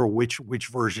remember which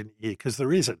version is, because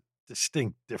there is a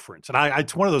distinct difference, and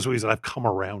it's one of those movies that I've come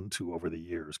around to over the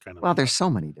years. Kind of. Well, there's so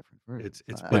many different versions.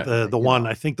 But the one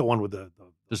I think the one with the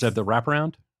does it have the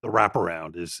wraparound? The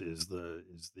wraparound is the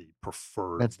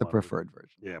preferred. That's the preferred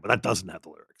version. Yeah, but that doesn't have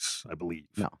the lyrics, I believe.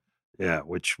 No. Yeah,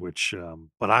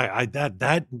 but I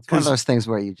that it's one of those things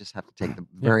where you just have to take the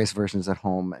various versions at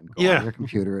home and go on your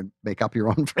computer and make up your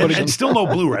own version. And still no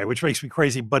Blu-ray, which makes me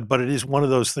crazy. But it is one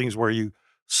of those things where you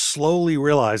slowly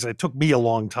realize. It took me a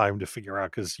long time to figure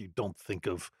out because you don't think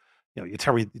of, you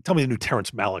tell me the new Terrence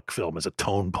Malick film is a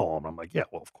tone poem. I'm like, yeah,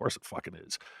 well, of course it fucking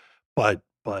is. But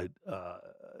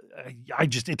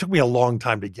it took me a long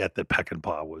time to get that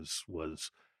Peckinpah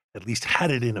was at least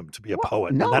had it in him to be a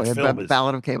poet. No, and that film is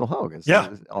Ballad of Cable Hogue is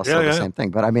also the same thing.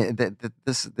 But I mean,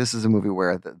 this is a movie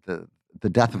where the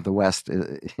death of the West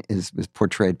is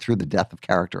portrayed through the death of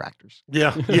character actors.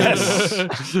 Yeah. Yes.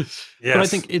 Yes. But I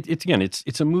think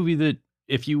it's a movie that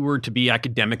if you were to be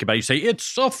academic about it, you say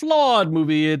it's a flawed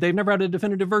movie. They've never had a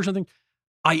definitive version. I think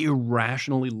I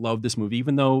irrationally love this movie,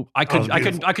 even though I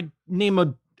could name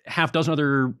a half dozen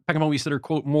other Peckinpah movies that are,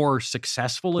 quote, more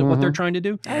successful at what they're trying to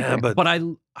do. Yeah, but I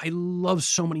love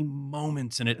so many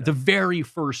moments in it. Yeah. The very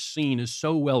first scene is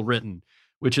so well written,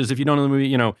 which is, if you don't know the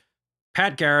movie,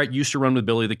 Pat Garrett used to run with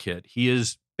Billy the Kid. He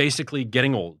is basically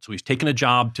getting old. So he's taken a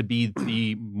job to be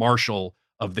the marshal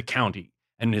of the county.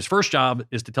 And his first job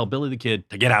is to tell Billy the Kid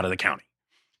to get out of the county.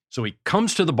 So he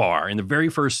comes to the bar in the very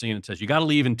first scene and says, you got to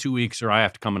leave in 2 weeks or I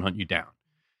have to come and hunt you down.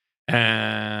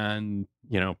 And,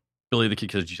 Billy the Kid,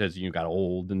 because she says, you got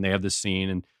old, and they have this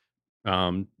scene,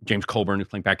 and James Coburn, who's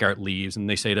playing Pat Garrett, leaves, and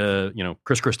they say to,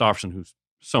 Chris Christopherson, who's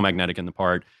so magnetic in the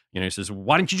part, he says,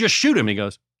 why didn't you just shoot him? He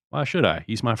goes, why should I?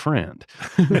 He's my friend.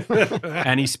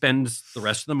 And he spends the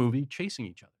rest of the movie chasing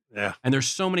each other. Yeah. And there's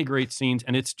so many great scenes,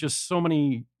 and it's just so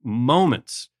many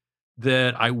moments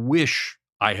that I wish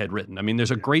I had written. I mean,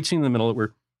 there's a great scene in the middle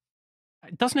where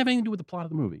it doesn't have anything to do with the plot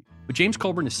of the movie, but James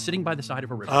Coburn is sitting by the side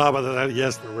of a river.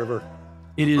 Yes, the river.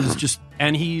 It is just,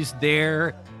 and he's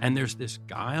there, and there's this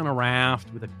guy on a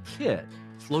raft with a kid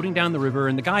floating down the river,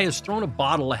 and the guy has thrown a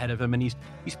bottle ahead of him, and he's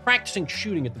practicing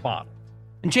shooting at the bottle.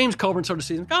 And James Coburn sort of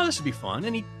sees him, this would be fun,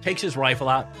 and he takes his rifle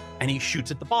out, and he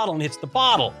shoots at the bottle and hits the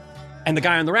bottle. And the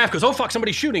guy on the raft goes, oh, fuck,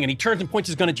 somebody's shooting, and he turns and points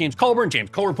his gun at James Coburn. James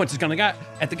Coburn points his gun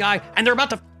at the guy, and they're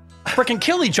about to freaking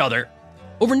kill each other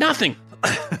over nothing.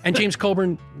 And James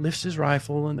Coburn lifts his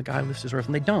rifle, and the guy lifts his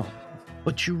rifle, and they don't.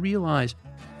 But you realize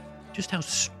just how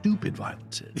stupid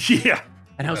violence is. Yeah.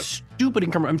 And how stupid it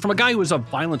can come. I mean, from a guy who was a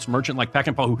violence merchant like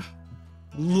Peckinpah, who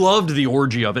loved the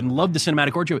orgy of it and loved the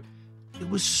cinematic orgy of it. It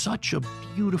was such a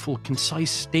beautiful, concise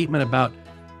statement about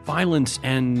violence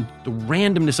and the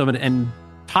randomness of it and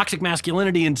toxic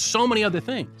masculinity and so many other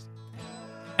things.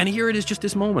 And here it is, just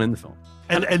this moment in the film.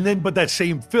 And then, but that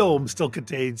same film still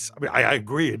contains, I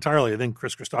agree entirely. And then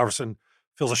Chris Christopherson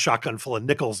fills a shotgun full of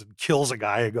nickels and kills a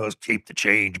guy and goes, keep the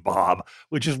change, Bob,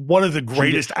 which is one of the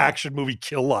greatest action movie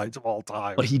kill lines of all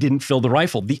time. But he didn't fill the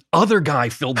rifle. The other guy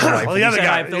filled the rifle. Well, the other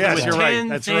guy filled it with you're right.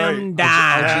 That's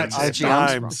right.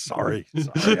 Archie Sorry.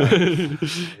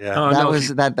 Yeah.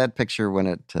 That picture when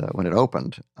it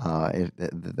opened,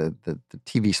 the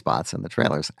TV spots and the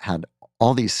trailers had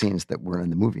all these scenes that weren't in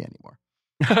the movie anymore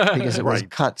because it was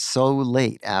cut so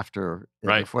late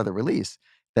before the release.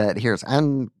 That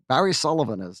and Barry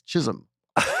Sullivan as Chisholm.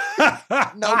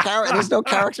 There's no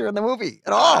character in the movie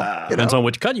at all. Depends on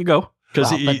which cut you go.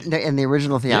 But in the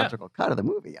original theatrical cut of the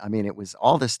movie, I mean, it was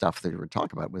all this stuff that you were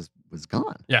talking about was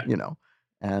gone. Yeah.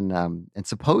 And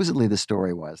supposedly the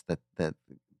story was that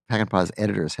Peckinpah's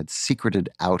editors had secreted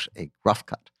out a rough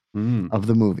cut of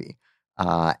the movie,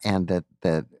 and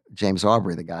that James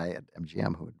Aubrey, the guy at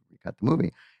MGM who had recut the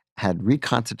movie, had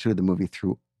reconstituted the movie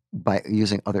by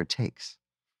using other takes.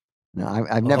 Now,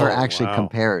 I've never actually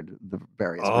compared the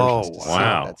various versions to see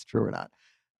if that's true or not.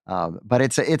 But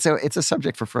it's a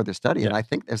subject for further study, and I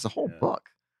think there's a whole book.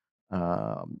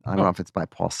 I don't know if it's by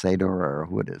Paul Sador or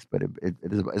who it is, but it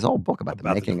is a whole book about the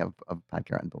making of Pat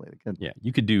Garrett and Billy the Kid. Yeah,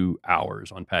 you could do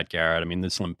hours on Pat Garrett. I mean, the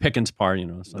Slim Pickens part,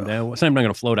 someday I'm going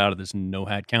to float out of this No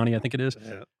Hat County, I think it is.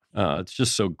 Yeah. It's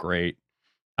just so great.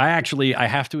 I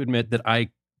have to admit that I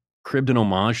cribbed an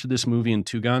homage to this movie in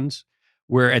Two Guns,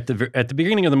 where at the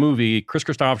beginning of the movie, Chris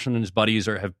Christopherson and his buddies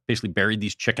have basically buried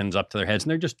these chickens up to their heads,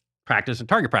 and they're just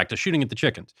target practice, shooting at the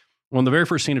chickens. Well, in the very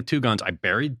first scene of Two Guns, I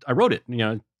wrote it.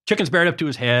 Chickens buried up to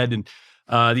his head, and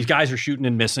these guys are shooting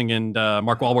and missing, and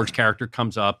Mark Wahlberg's character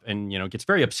comes up and gets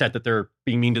very upset that they're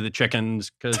being mean to the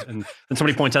chickens, and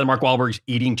somebody points out that Mark Wahlberg's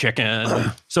eating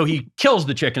chicken, so he kills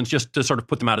the chickens just to sort of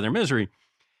put them out of their misery.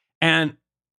 And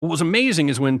what was amazing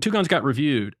is when Two Guns got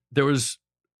reviewed, there was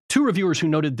 2 reviewers who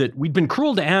noted that we'd been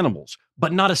cruel to animals,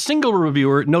 but not a single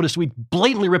reviewer noticed we'd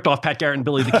blatantly ripped off Pat Garrett and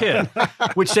Billy the Kid,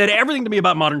 which said everything to me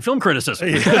about modern film criticism.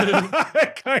 Yeah,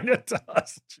 it kind of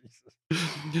does. Jesus.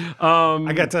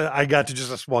 I got to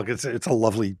just it's a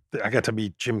lovely. I got to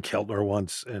meet Jim Keltner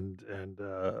once, and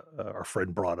our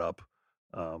friend brought up,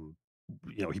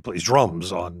 he plays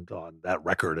drums on that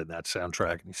record and that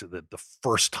soundtrack, and he said that the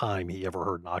first time he ever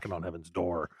heard "Knocking on Heaven's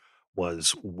Door"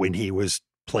 was when he was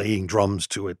playing drums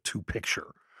to a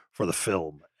 2-picture for the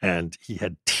film, and he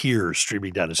had tears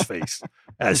streaming down his face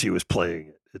as he was playing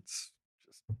it. It's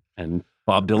just... And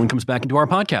Bob Dylan comes back into our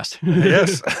podcast.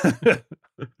 Yes.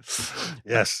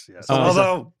 Yes.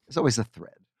 Although it's always a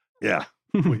thread. Yeah.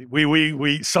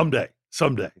 we someday.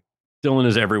 Dylan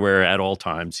is everywhere at all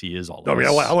times. He is always.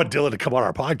 I want Dylan to come on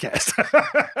our podcast.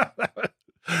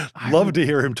 Love to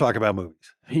hear him talk about movies.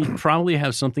 He probably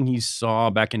has something he saw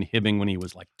back in Hibbing when he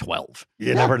was like 12.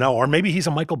 You never know. Or maybe he's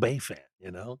a Michael Bay fan,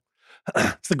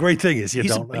 It's the great thing is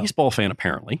he's a baseball fan,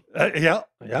 apparently. Yeah.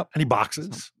 And he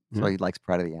boxes. So he likes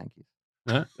Pride of the Yankees.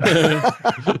 Huh?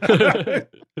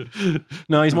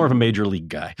 No, he's more of a major league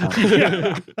guy.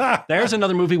 There's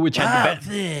another movie which had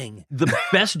the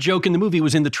best joke in the movie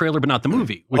was in the trailer, but not the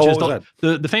movie. Which is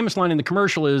the famous line in the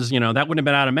commercial is, that wouldn't have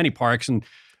been out of many parks, and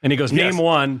he goes, name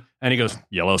one, and he goes,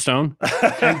 Yellowstone.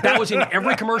 And that was in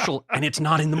every commercial, and it's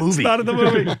not in the movie. It's not in the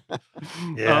movie.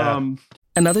 Yeah.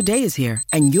 Another day is here,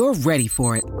 and you're ready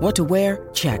for it. What to wear?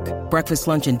 Check. Breakfast,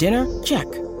 lunch, and dinner? Check.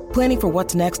 Planning for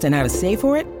what's next and how to save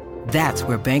for it? That's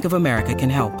where Bank of America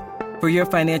can help. For your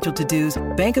financial to-dos,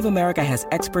 Bank of America has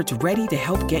experts ready to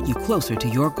help get you closer to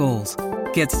your goals.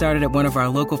 Get started at one of our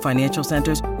local financial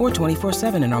centers or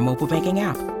 24/7 in our mobile banking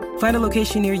app. Find a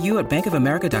location near you at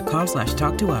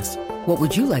bankofamerica.com/talktous. What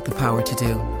would you like the power to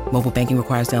do? Mobile banking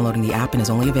requires downloading the app and is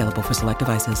only available for select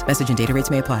devices. Message and data rates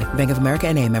may apply. Bank of America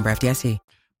N.A., member FDIC.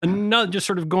 Just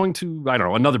sort of going to,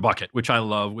 another bucket, which I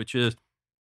love, which is,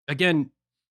 again,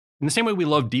 in the same way we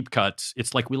love deep cuts,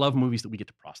 it's like we love movies that we get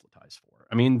to proselytize for.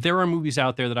 I mean, there are movies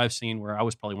out there that I've seen where I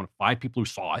was probably one of 5 people who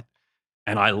saw it,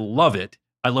 and I love it.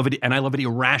 I love it, and I love it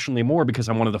irrationally more because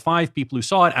I'm one of the 5 people who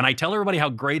saw it, and I tell everybody how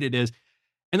great it is.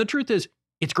 And the truth is,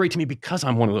 it's great to me because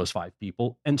I'm one of those 5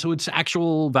 people, and so its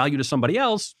actual value to somebody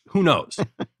else, who knows?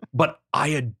 But I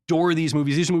adore these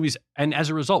movies, and as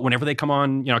a result, whenever they come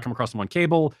on, I come across them on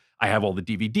cable. I have all the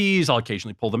DVDs. I'll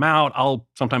occasionally pull them out. I'll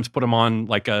sometimes put them on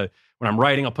when I'm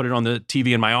writing, I'll put it on the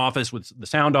TV in my office with the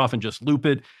sound off and just loop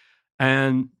it.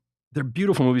 And they're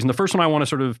beautiful movies. And the first one I want to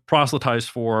sort of proselytize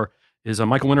for is a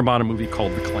Michael Winterbottom movie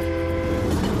called The Claim.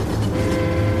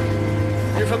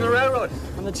 You're from the railroad.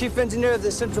 I'm the chief engineer of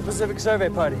the Central Pacific Survey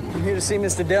Party. I'm here to see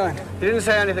Mr. Dillon. He didn't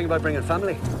say anything about bringing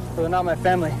family. Well, they're not my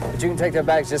family, but you can take their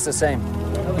bags just the same.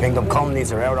 Kingdom Come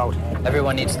needs a railroad.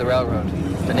 Everyone needs the railroad.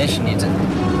 The nation needs it.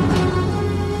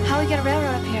 How do we get a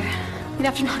railroad up here? We'd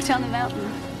have to knock down the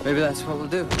mountain. Maybe that's what we'll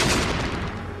do.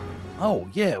 Oh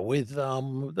yeah, with hang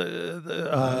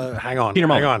on, Peter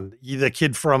Mullen. hang on, the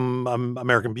kid from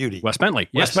American Beauty, Wes Bentley.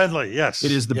 Wes Bentley, yes,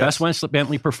 it is the best Wes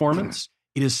Bentley performance.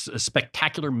 It is a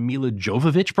spectacular Mila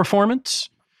Jovovich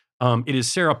performance. It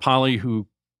is Sarah Polley, who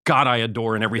God I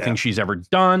adore in everything she's ever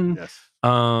done. Yes.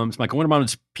 It's Michael Winterbottom.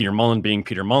 It's Peter Mullen being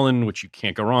Peter Mullen, which you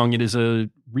can't go wrong. It is a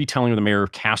retelling of the Mayor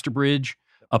of Casterbridge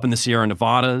up in the Sierra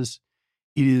Nevadas.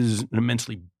 It is an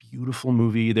immensely beautiful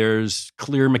movie. There's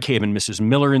clear McCabe and Mrs.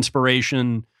 Miller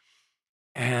inspiration,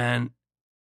 and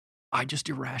I just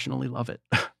irrationally love it.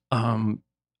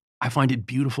 I find it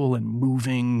beautiful and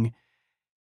moving.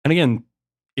 And again,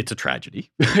 it's a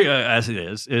tragedy, as it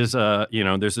is.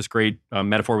 There's this great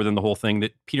metaphor within the whole thing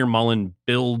that Peter Mullen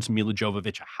builds Mila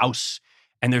Jovovich a house,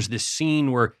 and there's this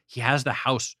scene where he has the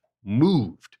house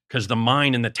moved because the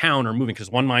mine and the town are moving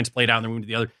because one mine's played out and they're moving to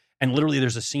the other. And literally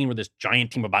there's a scene where this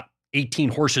giant team of about 18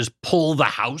 horses pull the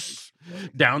house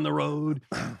down the road.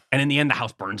 And in the end, the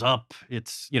house burns up.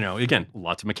 It's, again,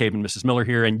 lots of McCabe and Mrs. Miller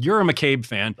here. And you're a McCabe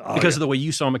fan because of the way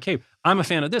you saw McCabe. I'm a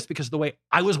fan of this because of the way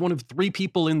I was one of 3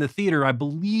 people in the theater, I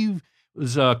believe it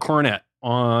was Coronet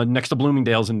next to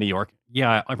Bloomingdale's in New York.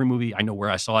 Yeah, every movie, I know where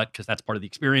I saw it because that's part of the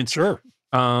experience. Sure.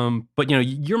 But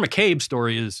your McCabe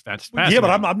story is fantastic. Yeah,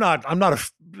 but I'm not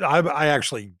I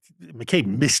actually, McCabe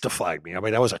mystified me. I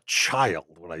mean, I was a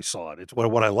child when I saw it. It's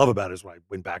what I love about it is when I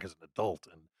went back as an adult,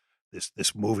 and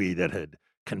this movie that had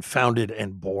confounded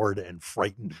and bored and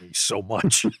frightened me so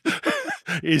much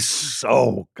is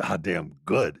so goddamn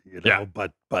good, you know. Yeah.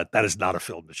 But that is not a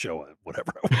film to show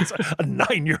whatever I was, a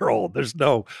 9-year-old. There's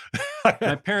no.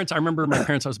 I remember my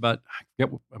parents. I was about, it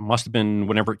must have been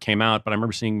whenever it came out, but I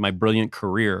remember seeing My Brilliant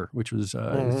Career, which was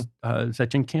is that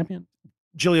Jane Campion?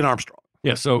 Gillian Armstrong.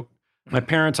 Yeah. So my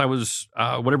parents, I was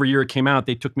whatever year it came out,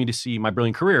 they took me to see My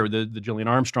Brilliant Career, the Gillian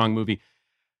Armstrong movie.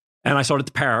 And I saw it at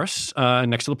the Paris,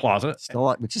 next to the Plaza.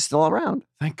 Which is still around.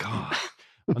 Thank God.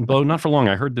 Though not for long.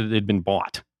 I heard that it had been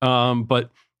bought.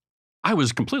 But I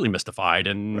was completely mystified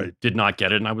and did not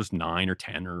get it. And I was 9 or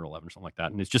 10 or 11 or something like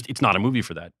that. And it's not a movie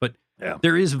for that. But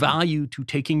there is value to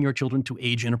taking your children to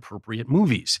age inappropriate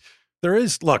movies. There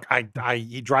is. Look,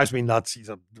 he drives me nuts. He's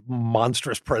a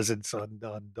monstrous presence on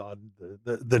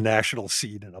the national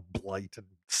scene and a blight. And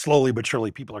slowly but surely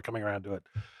people are coming around to it.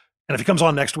 And if he comes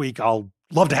on next week, I'll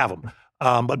love to have him.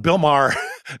 But Bill Maher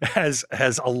has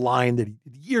a line that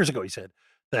years ago he said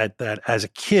that as a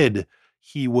kid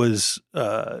he was,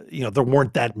 there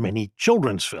weren't that many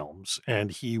children's films,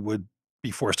 and he would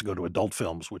be forced to go to adult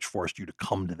films, which forced you to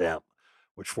come to them,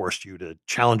 which forced you to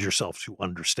challenge yourself to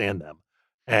understand them.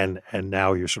 And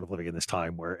now you're sort of living in this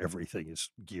time where everything is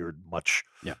geared much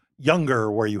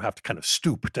younger, where you have to kind of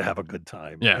stoop to have a good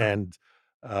time. Yeah. And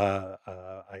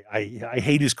I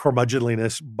hate his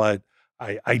curmudgeonliness, but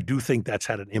I do think that's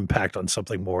had an impact on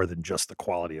something more than just the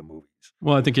quality of movies.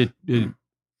 Well, I think it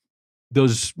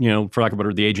those, for lack of a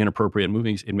better, the age inappropriate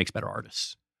movies, it makes better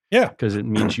artists. Yeah. Because it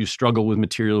means you struggle with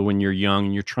material when you're young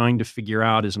and you're trying to figure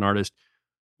out as an artist,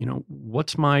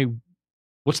 what's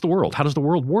the world? How does the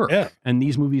world work? Yeah. And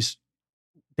these movies,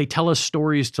 they tell us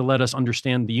stories to let us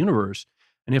understand the universe.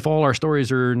 And if all our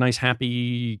stories are nice,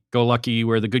 happy-go-lucky,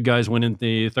 where the good guys win in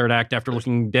the third act after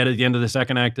looking dead at the end of the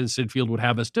second act, as Sid Field would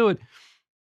have us do it,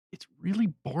 it's really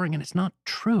boring and it's not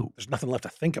true. There's nothing left to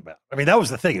think about. I mean, that was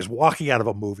the thing, is walking out of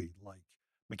a movie like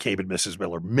McCabe and Mrs.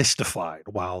 Miller mystified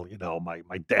while,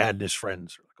 my dad and his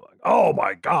friends are going, oh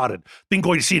my God, and then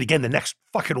going to see it again the next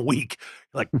fucking week.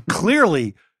 Like,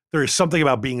 clearly there is something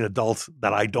about being an adult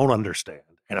that I don't understand.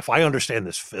 And if I understand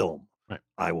this film,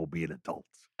 I will be an adult.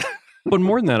 But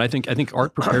more than that, I think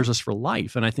art prepares us for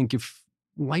life. And I think if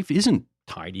life isn't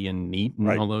tidy and neat and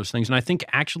all those things, and I think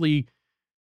actually,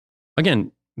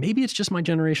 again, maybe it's just my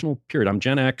generational period. I'm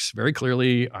Gen X, very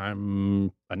clearly.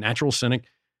 I'm a natural cynic.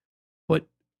 But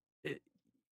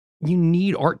you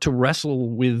need art to wrestle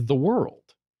with the world,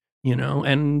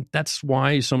 and that's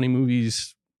why so many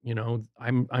movies,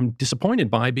 I'm disappointed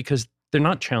by, because they're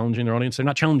not challenging their audience. They're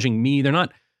not challenging me. They're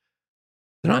not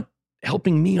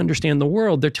helping me understand the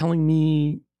world. They're telling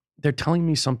me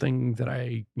something that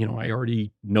I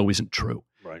already know isn't true.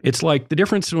 Right. It's like the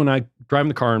difference when I drive in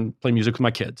the car and play music with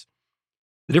my kids.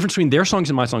 The difference between their songs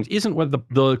and my songs isn't what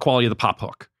the quality of the pop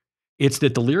hook. It's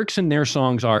that the lyrics in their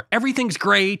songs are, everything's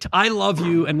great, I love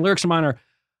you, and the lyrics in mine are,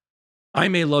 I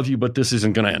may love you, but this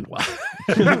isn't going to end well.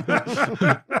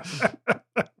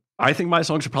 I think my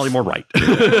songs are probably more right.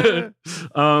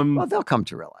 Well, they'll come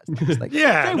to realize that.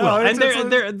 They will.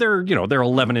 And they're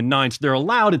 11 and 9, so they're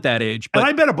allowed at that age. But and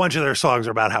I bet a bunch of their songs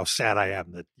are about how sad I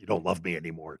am that you don't love me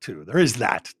anymore too. There is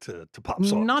that to pop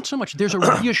songs. Not so much. There's a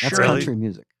reassuring That's country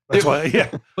music. That's why,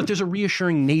 But there's a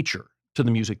reassuring nature to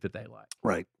the music that they like.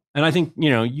 Right. And I think,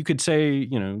 you could say,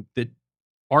 that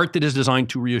art that is designed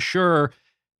to reassure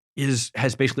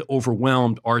has basically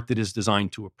overwhelmed art that is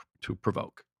designed to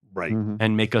provoke. Right. Mm-hmm.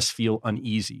 And make us feel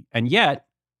uneasy. And yet,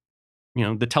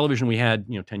 the television we had,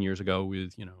 10 years ago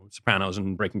with, Sopranos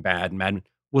and Breaking Bad and Mad Men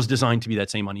was designed to be that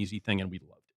same uneasy thing, and we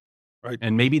loved it. Right.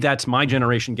 And maybe that's my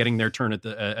generation getting their turn at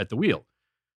the wheel.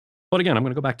 But again, I'm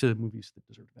going to go back to movies that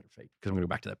deserve a better fate, because I'm going to go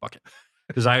back to that bucket.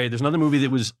 Because there's another movie that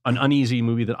was an uneasy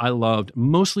movie that I loved,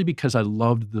 mostly because I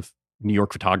loved the New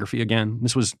York photography again.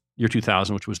 This was year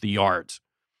 2000, which was The Yards,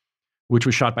 which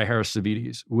was shot by Harris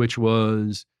Savides, which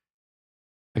was,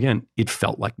 again, it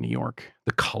felt like New York.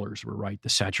 The colors were right. The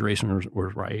saturation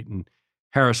was right. And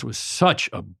Harris was such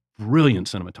a brilliant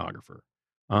cinematographer.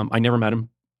 I never met him.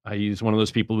 He's one of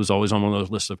those people who was always on one of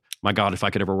those lists of, my God, if I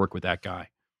could ever work with that guy.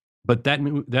 But that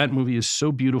movie is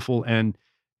so beautiful. And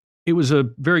it was a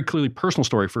very clearly personal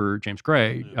story for James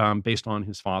Gray, based on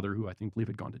his father, who I believe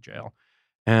had gone to jail.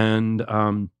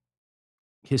 And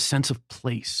his sense of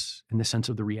place and the sense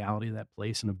of the reality of that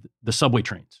place and of the subway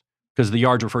trains. Because the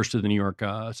Yards refers to the New York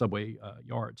subway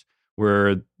yards,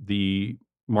 where the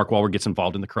Mark Wahlberg gets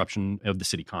involved in the corruption of the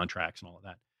city contracts and all of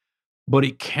that. But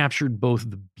it captured both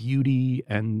the beauty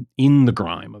and in the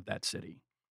grime of that city,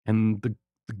 and the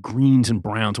the greens and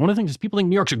browns. One of the things is people think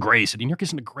New York's a gray city. New York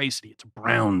isn't a gray city. It's a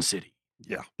brown city.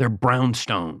 Yeah. They're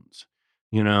brownstones,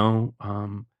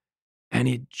 and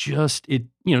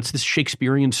it's this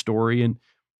Shakespearean story. And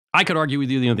I could argue with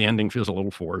you, the ending feels a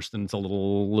little forced and it's a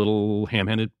little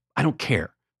ham-handed. I don't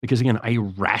care because, again, I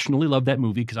irrationally love that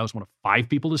movie because I was one of 5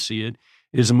 people to see it.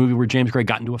 It is a movie where James Gray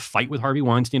got into a fight with Harvey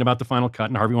Weinstein about the final cut,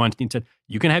 and Harvey Weinstein said,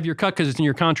 you can have your cut because it's in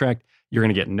your contract. You're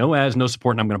going to get no ads, no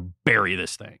support, and I'm going to bury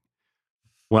this thing.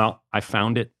 Well, I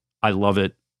found it. I love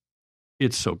it.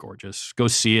 It's so gorgeous. Go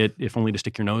see it, if only to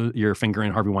stick your finger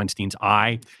in Harvey Weinstein's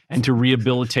eye and to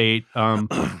rehabilitate.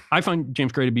 I find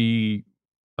James Gray to be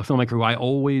a filmmaker who I'm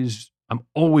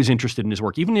always interested in his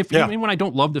work, even when I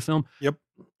don't love the film. Yep,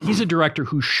 he's a director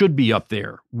who should be up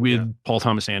there with Paul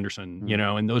Thomas Anderson,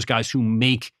 and those guys who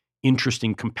make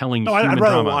interesting, compelling. No, human I'd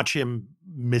rather drama. watch him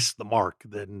miss the mark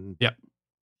than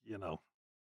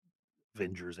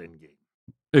Avengers Endgame.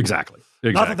 Exactly.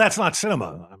 Not that that's not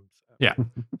cinema. Yeah.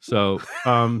 So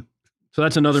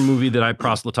that's another movie that I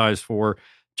proselytize for,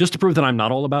 just to prove that I'm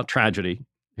not all about tragedy.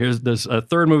 Here's this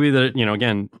third movie that,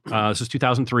 again, this is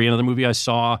 2003, another movie I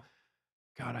saw.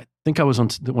 God, I think I was on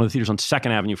one of the theaters on 2nd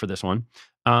Avenue for this one.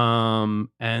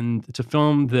 And it's a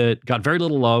film that got very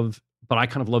little love, but I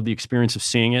kind of loved the experience of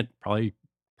seeing it, probably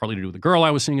to do with the girl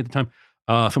I was seeing at the time.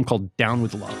 A film called Down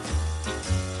with Love.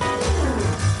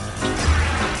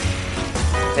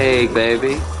 Hey,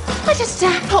 baby. I just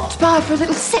popped by for a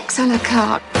little sex a la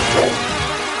carte.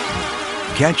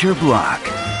 Catcher Block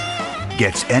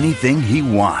gets anything he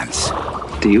wants.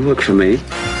 Do you work for me?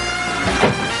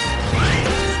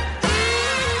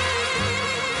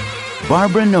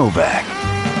 Barbara Novak.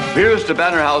 Here's to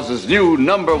Bannerhouse's new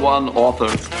 #1 author.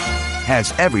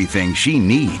 Has everything she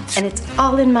needs. And it's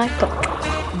all in my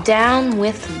book. Down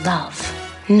with Love,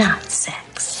 not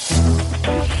sex.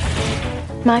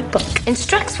 My book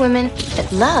instructs women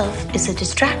that love is a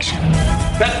distraction.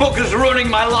 That book is ruining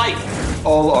my life.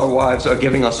 All our wives are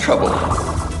giving us trouble.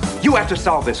 You have to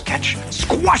solve this, Catch.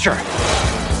 Squash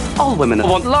her! All women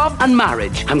want love and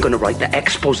marriage. I'm going to write the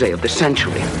expose of the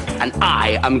century, and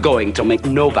I am going to make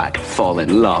Novak fall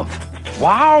in love.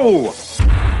 Wow!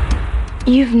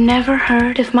 You've never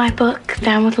heard of my book,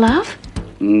 Down with Love?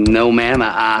 No, ma'am,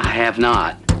 I have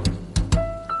not.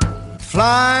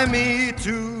 Fly me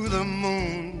to the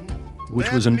moon.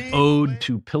 Which was an ode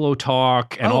to Pillow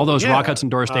Talk and all those Rock Hudson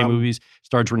Doris Day movies.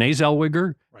 Stars Renee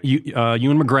Zellweger,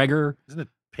 Ewan McGregor. Isn't it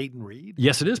Peyton Reed?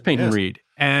 Yes, it is Peyton Reed.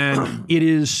 And it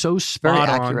is so spot on.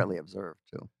 Very accurately observed,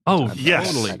 too. Oh,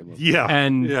 yes. Totally. Yeah.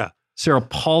 And Sarah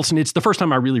Paulson, it's the first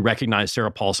time I really recognized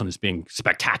Sarah Paulson as being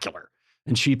spectacular.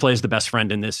 And she plays the best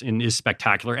friend in this and is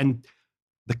spectacular. And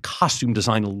the costume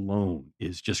design alone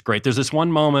is just great. There's this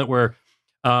one moment where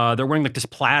they're wearing like this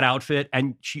plaid outfit,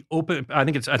 and I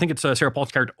think it's Sarah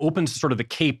Paulson's character opens sort of the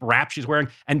cape wrap she's wearing,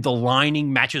 and the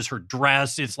lining matches her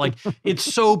dress. It's like it's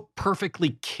so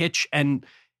perfectly kitsch, and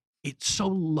it so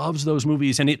loves those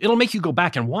movies, and it'll make you go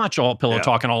back and watch all Pillow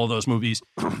Talk and all of those movies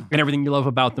and everything you love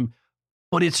about them.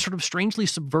 But it's sort of strangely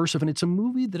subversive, and it's a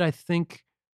movie that I think,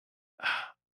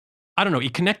 I don't know,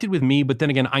 it connected with me, but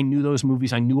then again, I knew those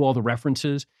movies. I knew all the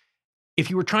references. If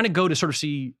you were trying to go to sort of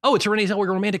see, it's a Renee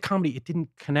Zellweger romantic comedy, it didn't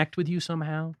connect with you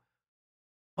somehow.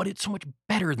 But it's so much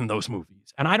better than those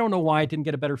movies. And I don't know why it didn't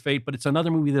get a better fate, but it's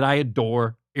another movie that I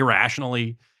adore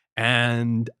irrationally,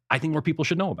 and I think more people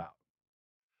should know about.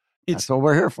 That's what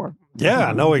we're here for.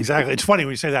 Yeah, no, exactly. It's funny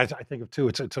when you say that. I think of too.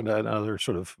 It's another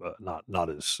sort of not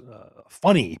as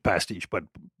funny pastiche, but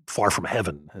Far From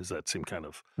Heaven has that same kind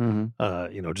of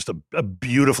just a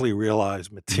beautifully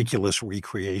realized, meticulous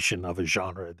recreation of a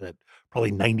genre that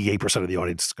probably 98% of the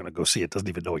audience is going to go see. It doesn't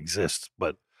even know exists.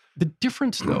 But the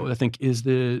difference, though, I think, is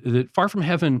that Far From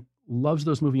Heaven loves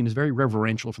those movies and is very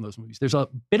reverential for those movies. There's a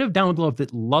bit of Down with Love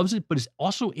that loves it, but is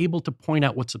also able to point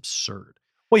out what's absurd.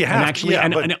 Well, you have and actually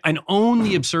and own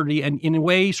the absurdity, and in a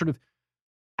way, sort of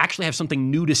actually have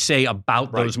something new to say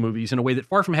about those movies in a way that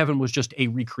Far From Heaven was just a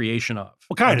recreation of.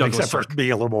 Well, kind of, Douglas except Sirk. for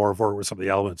being a little more overt with some of the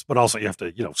elements. But also, you have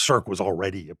to, Sirk was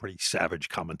already a pretty savage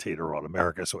commentator on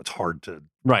America, so it's hard to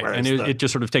and it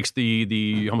just sort of takes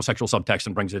the homosexual subtext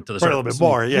and brings it to the a surface. little bit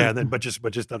more, yeah. Then, but just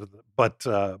none of the,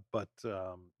 no.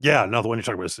 The one you're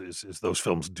talking about is those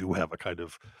films do have a kind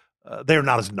of they're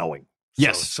not as knowing.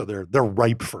 So they're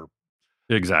ripe for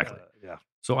exactly. Yeah.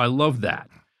 So I love that.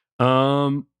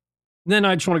 Then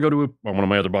I just want to go to one of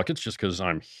my other buckets, just because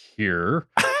I'm here.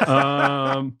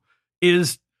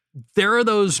 Is there are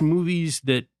those movies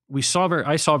that I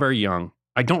saw very young.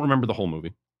 I don't remember the whole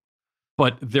movie,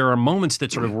 but there are moments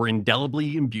that sort of were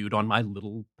indelibly imbued on my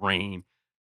little brain,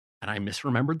 and I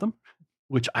misremembered them,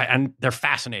 and they're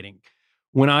fascinating.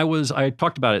 When I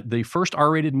talked about it, the first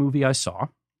R-rated movie I saw,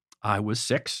 I was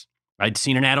 6. I'd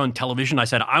seen an ad on television. I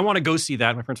said, I want to go see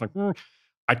that. My friends were like,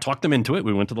 I talked them into it.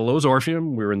 We went to the Lowe's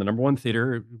Orpheum. We were in the #1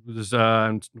 theater. It was,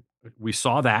 we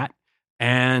saw that.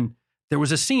 And there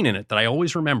was a scene in it that I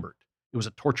always remembered. It was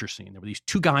a torture scene. There were these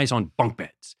 2 guys on bunk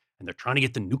beds, and they're trying to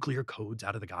get the nuclear codes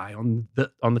out of the guy on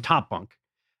the top bunk.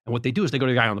 And what they do is they go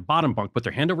to the guy on the bottom bunk, put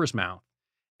their hand over his mouth,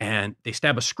 and they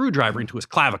stab a screwdriver into his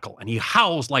clavicle, and he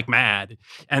howls like mad.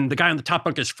 And the guy on the top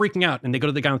bunk is freaking out, and they go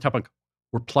to the guy on the top bunk,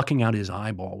 we're plucking out his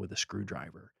eyeball with a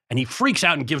screwdriver. And he freaks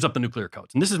out and gives up the nuclear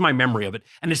codes. And this is my memory of it.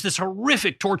 And it's this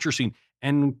horrific torture scene.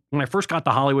 And when I first got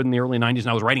to Hollywood in the early 90s and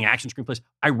I was writing action screenplays,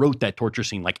 I wrote that torture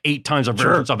scene like 8 times of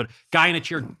versions of it. Guy in a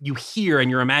chair, you hear,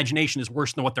 and your imagination is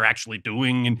worse than what they're actually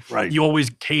doing. And you always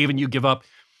cave and you give up.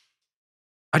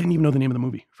 I didn't even know the name of the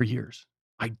movie for years.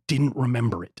 I didn't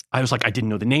remember it. I was like, I didn't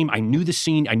know the name. I knew the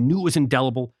scene. I knew it was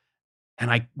indelible.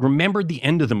 And I remembered the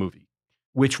end of the movie,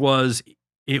 which was,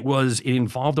 it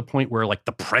involved a point where like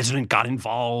the president got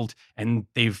involved and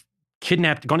they've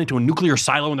gone into a nuclear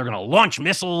silo and they're going to launch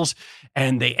missiles.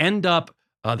 And they end up,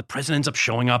 the president ends up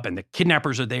showing up and the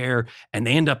kidnappers are there and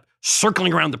they end up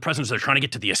circling around the president. So they're trying to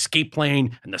get to the escape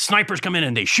plane and the snipers come in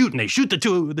and they shoot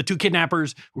the two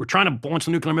kidnappers who were trying to launch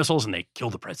the nuclear missiles and they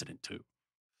kill the president too.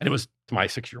 And it was, to my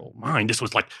 6-year-old mind, this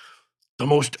was like the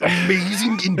most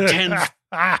amazing, intense,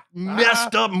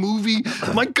 messed up movie.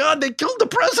 My God, they killed the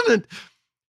president.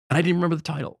 And I didn't remember the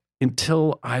title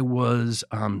until I was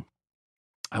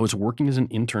working as an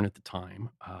intern at the time.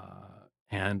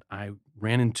 And I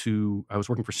was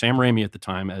working for Sam Raimi at the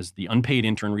time as the unpaid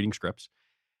intern reading scripts.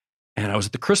 And I was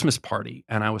at the Christmas party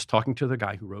and I was talking to the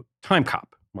guy who wrote Time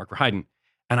Cop, Mark Verheiden.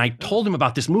 And I told him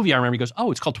about this movie. I remember he goes, oh,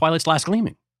 it's called Twilight's Last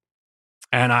Gleaming.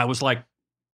 And I was like,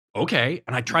 okay.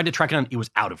 And I tried to track it down. It was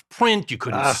out of print. You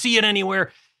couldn't see it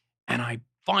anywhere. And I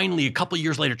finally, a couple of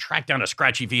years later, tracked down a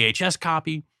scratchy VHS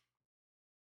copy.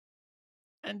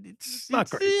 And it's not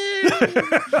great.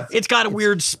 It's got a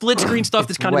weird split screen stuff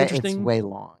that's kind of interesting. It's way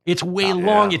long. It's way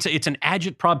long. It's an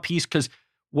agitprop piece because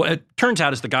what it turns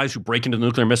out is the guys who break into the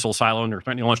nuclear missile silo and are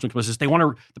threatening to launch nuclear missiles, they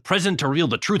want the president to reveal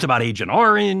the truth about Agent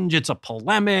Orange. It's a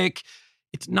polemic.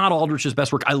 It's not Aldrich's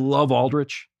best work. I love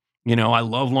Aldrich. You know, I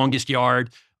love Longest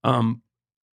Yard.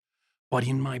 But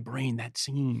in my brain, that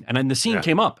scene, and then the scene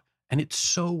came up, and it's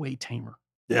so way tamer.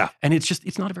 Yeah. And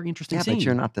it's not a very interesting scene. Yeah, but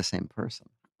you're not the same person.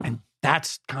 And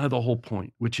that's kind of the whole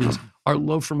point, which is our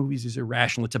love for movies is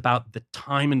irrational. It's about the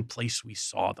time and place we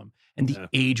saw them and the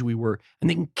age we were, and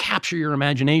they can capture your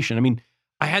imagination. I mean,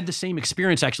 I had the same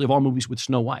experience actually of all movies with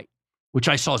Snow White, which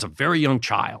I saw as a very young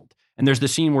child. And there's the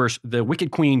scene where the Wicked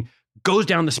Queen goes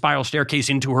down the spiral staircase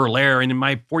into her lair. And in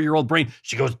my 4-year-old brain,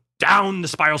 she goes down the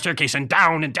spiral staircase and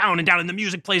down and down and down. And the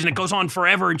music plays and it goes on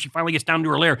forever. And she finally gets down to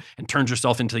her lair and turns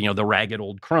herself into, the ragged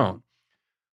old crone.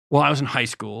 Well, I was in high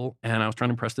school and I was trying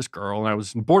to impress this girl and I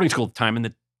was in boarding school at the time and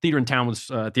the theater in town was,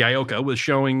 the Ioka was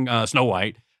showing Snow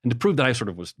White. And to prove that I sort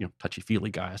of was,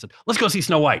 touchy-feely guy, I said, let's go see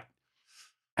Snow White.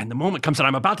 And the moment comes that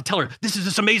I'm about to tell her, this is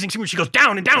this amazing scene where she goes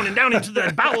down and down and down into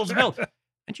the bowels of hell.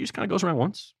 And she just kind of goes around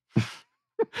once.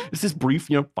 It's this brief,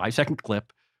 5-second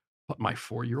clip. But my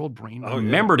 4-year-old brain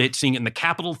remembered it, seeing it in the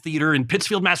Capitol Theater in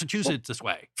Pittsfield, Massachusetts this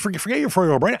way. Forget your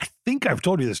 4-year-old brain. I think I've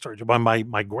told you this story.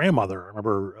 My grandmother, I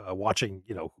remember watching,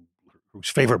 whose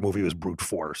favorite movie was Brute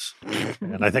Force.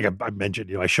 And I think I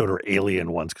mentioned, I showed her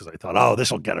Alien once because I thought, oh,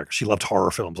 this will get her. She loved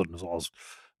horror films and was always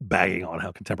bagging on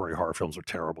how contemporary horror films are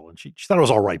terrible. And she thought it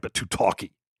was all right, but too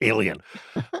talky. Alien.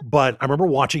 But I remember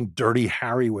watching Dirty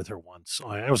Harry with her once.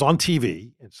 I was on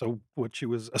TV. And so what she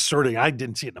was asserting, I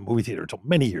didn't see it in a movie theater until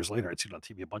many years later. I'd seen it on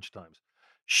TV a bunch of times.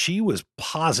 She was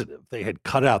positive they had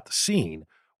cut out the scene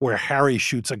where Harry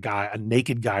shoots a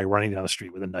naked guy running down the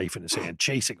street with a knife in his hand,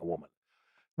 chasing a woman.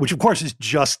 Which, of course, is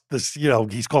just this,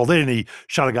 he's called in and he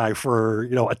shot a guy for,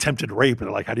 attempted rape. And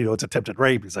they're like, how do you know it's attempted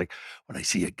rape? He's like, when I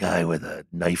see a guy with a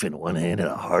knife in one hand and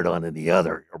a hard on in the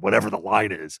other, or whatever the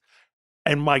line is.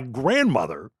 And my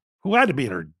grandmother, who had to be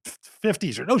in her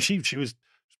 50s, she was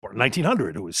born in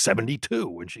 1900, who was 72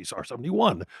 when she saw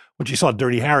 71, when she saw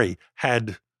Dirty Harry,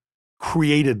 had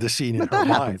created the scene in her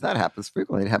mind. That happens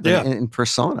frequently. It happens in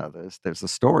Persona. There's a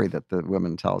story that the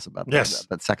woman tells about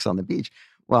that sex on the beach.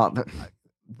 Well,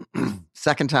 the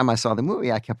second time I saw the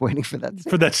movie, I kept waiting for that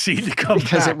scene. For that scene to come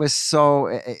because back. it was so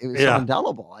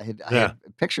indelible. I had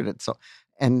pictured it so,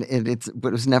 and but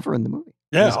it was never in the movie.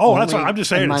 Yeah. That's what I'm just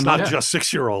saying. It's not just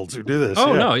 6-year-olds who do this.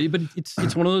 Oh no, but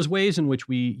it's one of those ways in which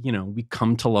we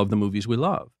come to love the movies we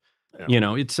love.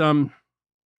 Yeah. It's one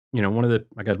of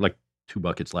I got like 2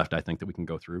 buckets left. I think that we can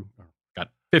go through. Got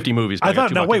 50 movies. I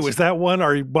thought, no, wait, was that one?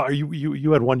 Or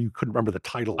you had one you couldn't remember the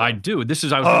title of? I do. This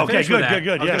is, I was going to finish with that.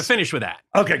 Good. I was going to finish with that.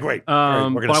 Okay, great. We're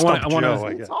going to stump Joe.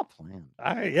 It's all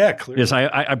planned. Yeah, clearly. Yes,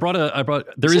 I brought,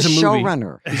 there is a movie.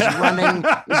 Showrunner.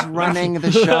 He's running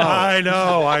the show. I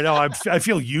know. I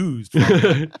feel used.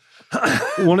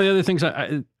 One of the other things,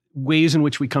 ways in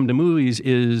which we come to movies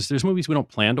is there's movies we don't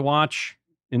plan to watch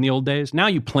in the old days. Now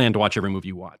you plan to watch every movie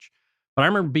you watch. But I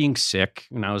remember being sick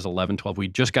when I was 11, 12. We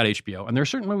just got HBO. And there are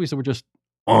certain movies that were just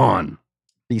on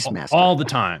Beastmaster all the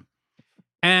time.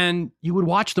 And you would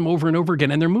watch them over and over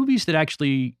again. And they're movies that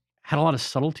actually had a lot of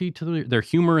subtlety to their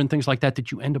humor and things like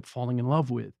that you end up falling in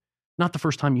love with. Not the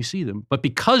first time you see them, but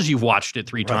because you've watched it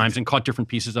 3 times and caught different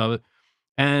pieces of it.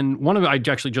 And one of it I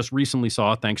actually just recently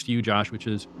saw, thanks to you, Josh, which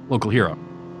is Local Hero.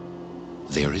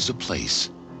 There is a place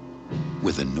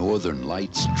where the northern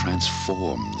lights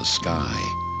transform the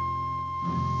sky.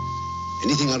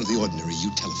 Anything out of the ordinary,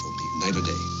 you telephone me, night or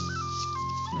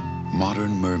day.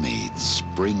 Modern mermaids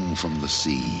spring from the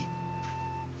sea.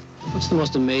 What's the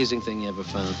most amazing thing you ever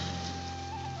found?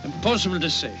 Impossible to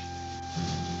say.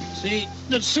 See,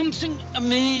 there's something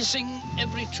amazing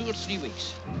every 2 or 3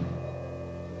 weeks.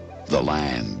 The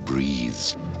land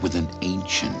breathes with an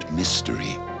ancient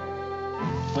mystery.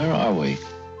 Where are we?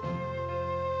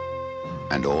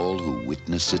 And all who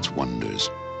witness its wonders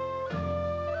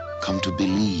come to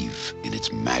believe in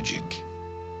its magic.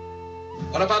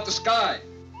 What about the sky?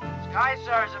 Sky,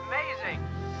 sir, is amazing.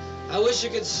 I wish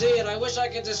you could see it. I wish I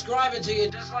could describe it to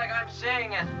you just like I'm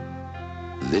seeing it.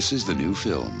 This is the new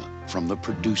film from the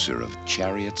producer of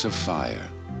Chariots of Fire,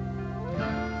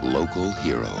 Local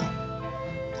Hero.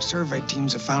 The survey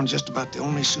teams have found just about the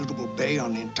only suitable bay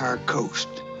on the entire coast.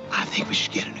 I think we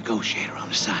should get a negotiator on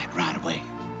the side right away.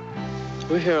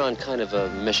 We're here on kind of a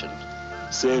mission.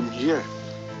 Same here.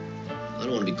 I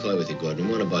don't want to be coy with you, Gordon.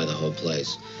 We want to buy the whole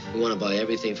place. We want to buy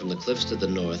everything from the cliffs to the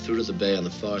north, through to the bay on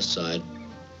the far side.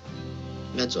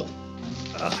 That's all.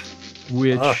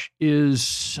 Which is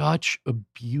such a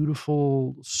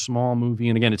beautiful, small movie.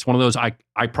 And again, it's one of those, I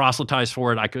proselytize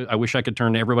for it. I wish I could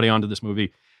turn everybody onto this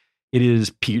movie. It is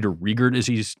Peter Riegert as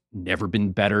he's never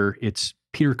been better. It's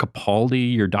Peter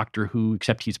Capaldi, your Doctor Who,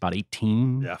 except he's about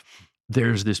 18. Yeah.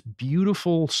 There's this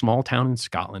beautiful small town in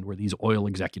Scotland where these oil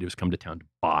executives come to town to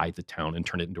buy the town and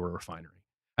turn it into a refinery.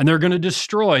 And they're going to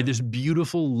destroy this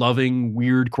beautiful, loving,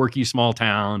 weird, quirky small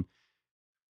town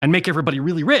and make everybody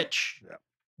really rich,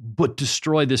 but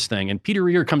destroy this thing. And Peter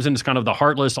Riegert comes in as kind of the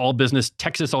heartless, all business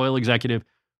Texas oil executive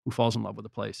who falls in love with the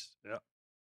place. Yeah.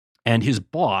 And his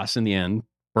boss in the end,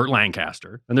 Burt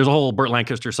Lancaster, and there's a whole Burt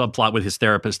Lancaster subplot with his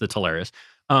therapist that's hilarious,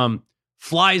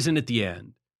 flies in at the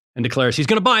end and declares he's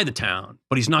going to buy the town,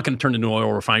 but he's not going to turn it into an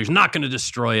oil refinery. He's not going to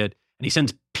destroy it. And he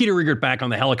sends Peter Riegert back on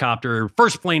the helicopter,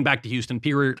 first plane back to Houston.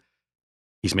 Peter,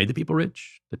 he's made the people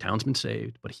rich. The town's been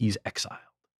saved, but he's exiled.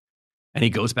 And he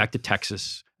goes back to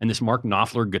Texas, and this Mark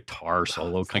Knopfler guitar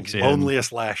solo kicks in.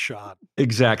 Loneliest last shot.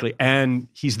 Exactly. And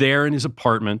he's there in his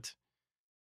apartment,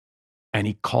 and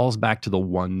he calls back to the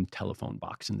one telephone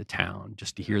box in the town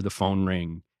just to hear the phone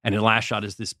ring. And the last shot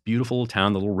is this beautiful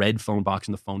town, the little red phone box,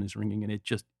 and the phone is ringing, and it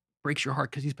just breaks your heart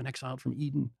because he's been exiled from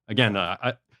Eden. Again,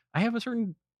 I have a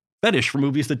certain fetish for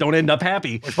movies that don't end up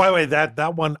happy. Which, by the way,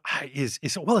 that one is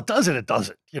well, it does and it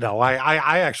doesn't. You know,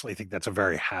 I actually think that's a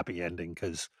very happy ending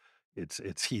because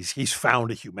he's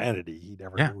found a humanity he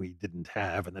never knew he didn't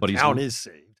have, and the town is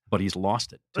saved. But he's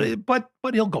lost it. But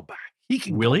he'll go back. He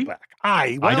can will go back.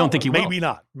 I don't think he will. Maybe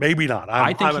not. Maybe not.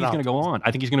 I think he's going to go on.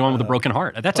 I think he's going to go on with a broken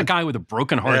heart. That's a guy with a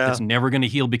broken heart that's never going to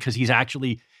heal because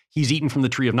he's eaten from the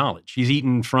tree of knowledge. He's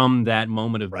eaten from that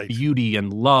moment of beauty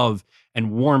and love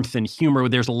and warmth and humor.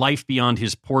 There's life beyond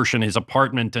his portion, his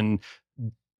apartment, and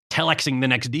telexing the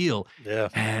next deal. Yeah.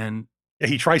 And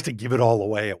he tries to give it all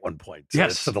away at one point to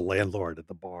Yes. the landlord at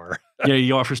the bar. Yeah,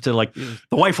 he offers to, like, the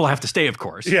wife will have to stay, of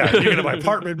course. Yeah, you get my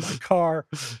apartment, my car.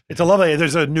 It's a lovely.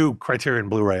 There's a new Criterion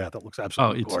Blu-ray out that looks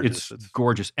absolutely gorgeous. It's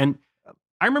gorgeous. And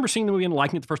I remember seeing the movie and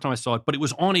liking it the first time I saw it, but it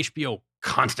was on HBO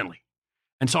constantly.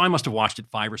 And so I must have watched it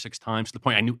 5 or 6 times to the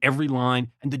point I knew every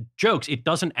line. And the jokes, the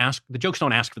jokes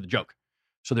don't ask for the joke.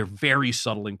 So they're very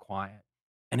subtle and quiet.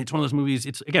 And it's one of those movies,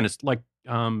 it's like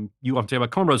you often say about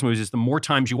Coen Brothers movies, is the more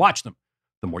times you watch them,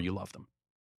 the more you love them.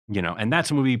 You know, and that's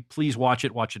a movie, please watch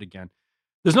it again.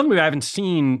 There's another movie I haven't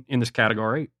seen in this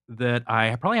category that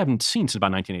I probably haven't seen since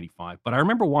about 1985, but I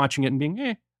remember watching it and being,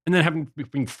 and then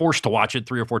being forced to watch it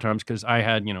 3 or 4 times because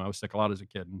I was sick a lot as a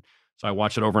kid. And so I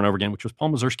watched it over and over again, which was Paul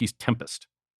Mazursky's Tempest.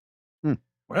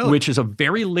 Really? Which is a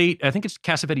very late, I think it's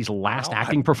Cassavetes' last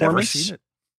acting performance. Never seen it.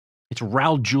 It's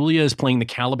Raul Julia is playing the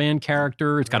Caliban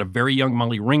character. It's got a very young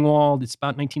Molly Ringwald. It's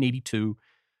about 1982.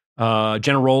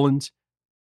 Jenna Rollins.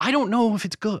 I don't know if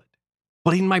it's good,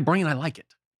 but in my brain, I like it.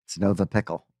 Snow the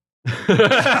Pickle.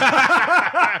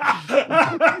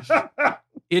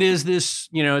 It is this,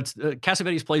 it's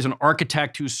Cassavetes plays an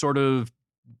architect who's sort of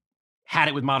had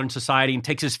it with modern society and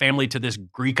takes his family to this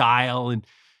Greek isle. And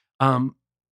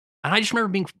I just remember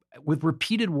being, with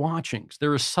repeated watchings,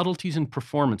 there are subtleties in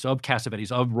performance of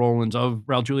Cassavetes, of Rollins, of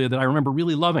Raul Julia that I remember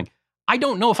really loving. I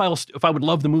don't know if I would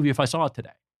love the movie if I saw it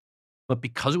today. But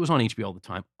because it was on HBO all the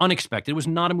time, unexpected. It was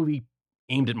not a movie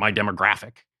aimed at my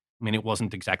demographic. I mean, it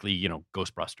wasn't exactly,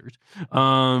 Ghostbusters.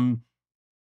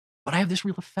 But I have this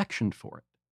real affection for it.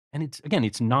 And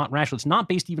it's not rational. It's not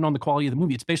based even on the quality of the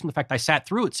movie. It's based on the fact I sat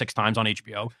through it 6 times on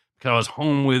HBO because I was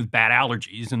home with bad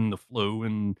allergies and the flu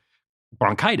and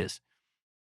bronchitis.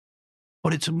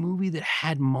 But it's a movie that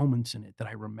had moments in it that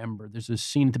I remember. There's a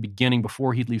scene at the beginning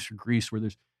before he leaves for Greece where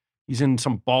he's in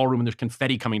some ballroom and there's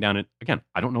confetti coming down. And again,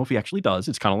 I don't know if he actually does.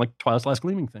 It's kind of like Twilight's Last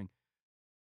Gleaming thing.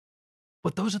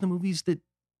 But those are the movies that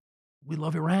we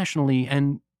love irrationally,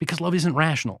 and because love isn't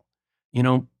rational.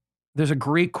 There's a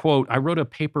great quote. I wrote a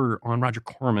paper on Roger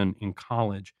Corman in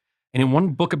college. And in one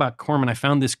book about Corman, I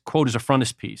found this quote as a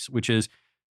frontispiece, which is,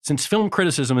 since film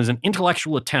criticism is an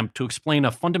intellectual attempt to explain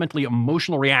a fundamentally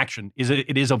emotional reaction,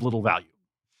 it is of little value.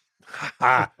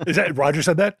 Is that Roger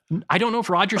said that? I don't know if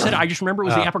Roger said it. I just remember it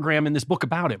was the epigram in this book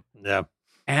about him. Yeah.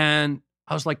 And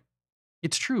I was like,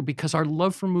 it's true, because our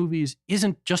love for movies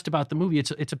isn't just about the movie.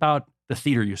 It's about the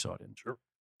theater you saw it in. Sure.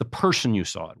 The person you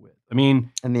saw it with. I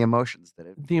mean, and the emotions that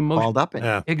it called up in.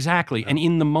 Yeah. Exactly. Yeah. And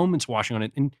in the moments washing on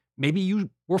it. And maybe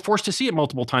you were forced to see it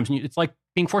multiple times. And it's like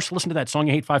being forced to listen to that song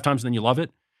you hate 5 times and then you love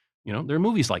it. There are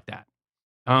movies like that.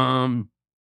 I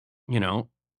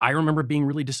remember being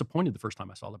really disappointed the first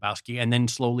time I saw Lebowski and then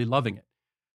slowly loving it.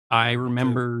 I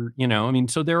remember,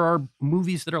 so there are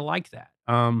movies that are like that.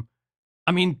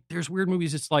 There's weird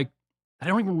movies. It's like, I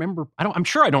don't even remember. I'm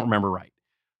sure I don't remember right.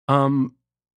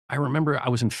 I remember I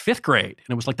was in 5th grade and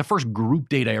it was like the first group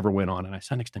date I ever went on. And I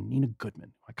sat next to Nina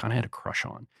Goodman, who I kind of had a crush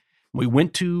on. We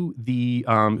went to it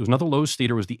was another Lowe's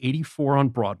theater. It was the 84 on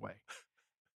Broadway.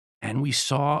 And we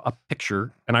saw a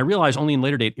picture, and I realized only in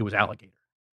later date it was Alligator.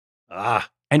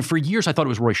 And for years I thought it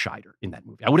was Roy Scheider in that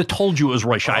movie. I would have told you it was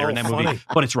Roy Scheider in that movie,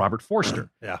 but it's Robert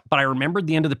Forster. Yeah. But I remembered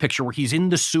the end of the picture where he's in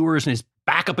the sewers and his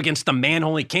back up against the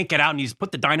manhole. He can't get out, and he's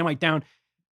put the dynamite down.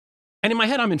 And in my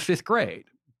head, I'm in 5th grade.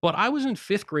 But I was in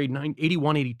 5th grade,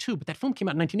 81, 82, but that film came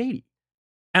out in 1980.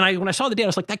 And when I saw the date, I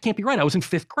was like, that can't be right. I was in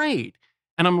 5th grade.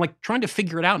 And I'm like trying to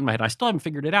figure it out in my head. I still haven't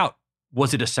figured it out.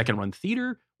 Was it a second-run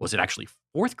theater? Was it actually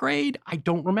 4th grade? I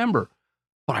don't remember.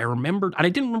 But I remembered, and I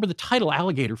didn't remember the title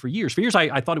Alligator for years. For years,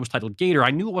 I thought it was titled Gator. I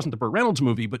knew it wasn't the Burt Reynolds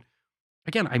movie, but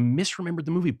again, I misremembered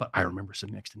the movie, but I remember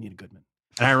sitting next to Nina Goodman.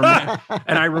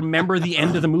 And I remember the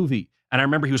end of the movie. And I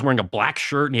remember he was wearing a black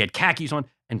shirt and he had khakis on.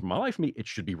 And for my life, it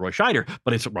should be Roy Scheider,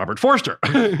 but it's Robert Forster.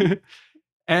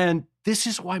 And this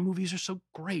is why movies are so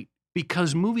great,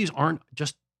 because movies they're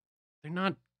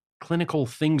not clinical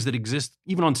things that exist,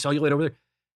 even on Cellulite over there.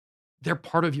 They're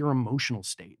part of your emotional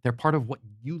state. They're part of what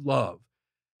you love.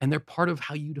 And they're part of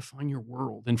how you define your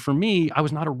world. And for me, I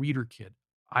was not a reader kid.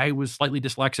 I was slightly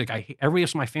dyslexic. Everybody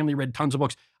else in my family read tons of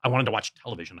books. I wanted to watch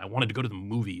television. I wanted to go to the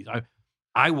movies.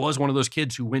 I was one of those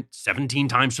kids who went 17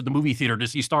 times to the movie theater to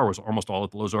see Star Wars, almost all at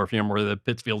the Lowe's Orpheum or the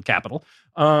Pittsfield Capitol.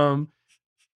 But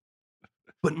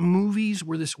movies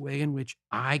were this way in which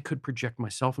I could project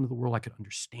myself into the world. I could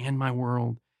understand my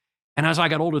world. And as I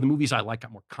got older, the movies I liked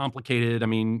got more complicated.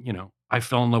 I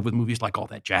fell in love with movies like All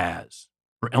That Jazz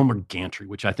or Elmer Gantry,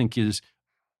 which I think is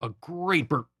a great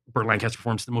Burt Lancaster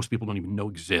performance that most people don't even know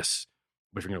exists.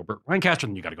 But if you're going to go Burt Lancaster,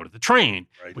 then you got to go to The Train,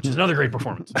 which is another great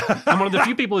performance. I'm one of the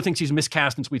few people who thinks he's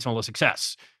miscast in Sweet Smell of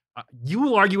Success. You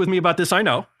will argue with me about this, I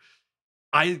know.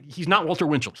 He's not Walter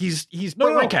Winchell. He's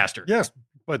Burt Lancaster. Yes,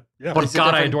 but yeah. But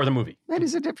God, I adore the movie. That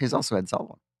is a difference. He's also Ed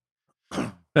Sullivan.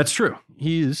 That's true.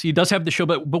 He does have the show,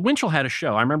 but Winchell had a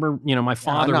show. I remember, my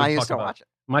father I used to watch it.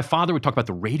 My father would talk about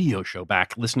the radio show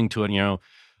back, listening to it,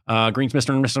 Green's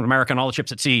Mr. and Mrs. America and All the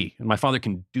Ships at Sea. And my father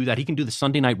can do that. He can do the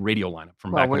Sunday night radio lineup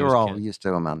from back when we were all used to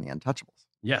him on The Untouchables.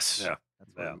 Yes.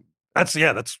 Yeah.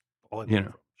 That's all I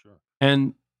know. Sure.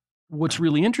 And what's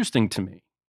really interesting to me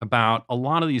about a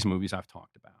lot of these movies I've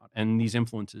talked about and these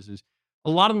influences is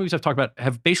a lot of the movies I've talked about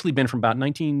have basically been from about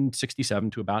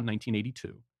 1967 to about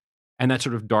 1982. And that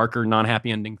sort of darker, non-happy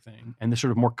ending thing and the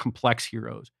sort of more complex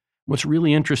heroes. What's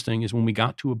really interesting is when we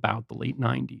got to about the late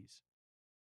 90s,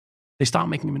 they stopped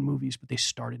making them in movies, but they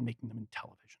started making them in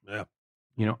television.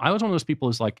 Yeah. I was one of those people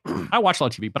who's like, I watched a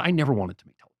lot of TV, but I never wanted to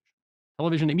make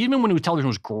television. Even when television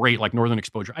was great, like Northern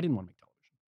Exposure, I didn't want to make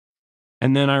television.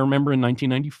 And then I remember in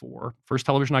 1994, first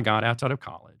television I got outside of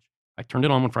college, I turned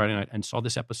it on one Friday night and saw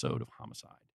this episode of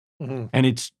Homicide. Mm-hmm. And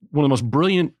it's one of the most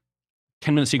brilliant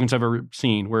 10-minute sequence I've ever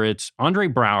seen, where it's Andre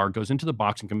Braugher goes into the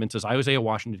box and convinces Isaiah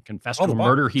Washington to confess to a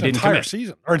murder he didn't entire commit.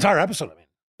 Season or entire episode. I mean,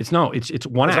 it's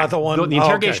one Is act. that the one? The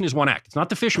interrogation is one act. It's not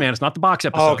the fish man. It's not the box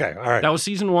episode. Oh, okay, all right. That was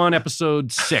season 1,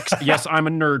 episode 6. Yes, I'm a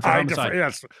nerd for Homicide.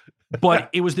 Yes. But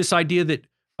it was this idea that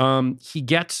he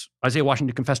gets Isaiah Washington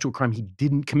to confess to a crime he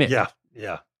didn't commit.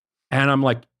 Yeah. And I'm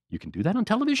like, you can do that on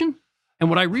television? And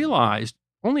what I realized,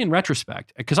 only in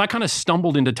retrospect, because I kind of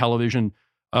stumbled into television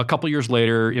a couple years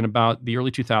later in about the early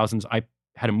 2000s, I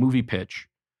had a movie pitch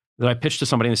that I pitched to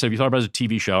somebody and they said, have you thought about it as a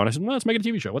TV show? And I said, well, let's make it a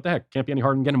TV show. What the heck? Can't be any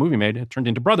harder than getting a movie made. And it turned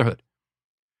into Brotherhood.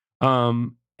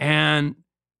 And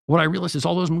what I realized is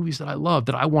all those movies that I loved,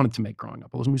 that I wanted to make growing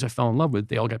up, all those movies I fell in love with,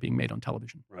 they all got being made on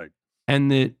television. Right.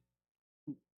 And that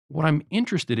what I'm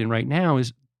interested in right now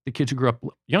is the kids who grew up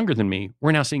younger than me,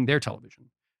 we're now seeing their television.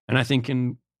 And I think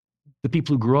in the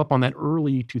people who grew up on that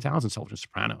early 2000s television,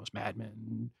 Sopranos, Mad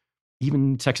Men,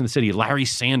 even Sex and the City, Larry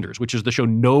Sanders, which is the show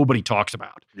nobody talks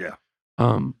about. Yeah.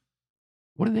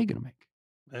 What are they going to make?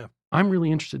 Yeah. I'm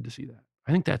really interested to see that.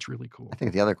 I think that's really cool. I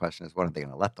think the other question is, what are they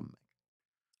going to let them make?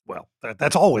 Well,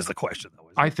 that's always the question, though.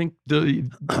 I think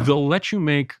they'll let you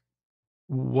make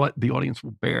what the audience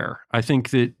will bear. I think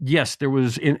that, yes, there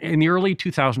was, in the early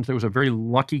 2000s, there was a very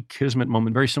lucky kismet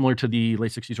moment, very similar to the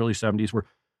late 60s, early 70s, where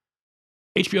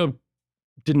HBO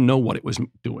didn't know what it was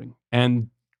doing. And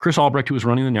Chris Albrecht, who was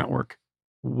running the network,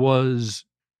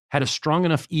 had a strong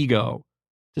enough ego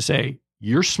to say,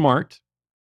 you're smart,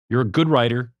 you're a good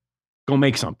writer, go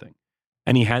make something.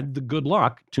 And he had the good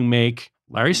luck to make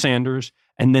Larry Sanders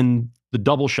and then the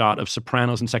double shot of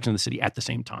Sopranos and Sex and the City at the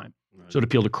same time. Right. So it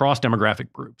appealed to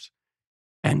cross-demographic groups.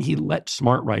 And he let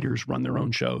smart writers run their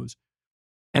own shows.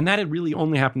 And that had really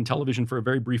only happened in television for a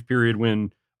very brief period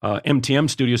when MTM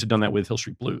Studios had done that with Hill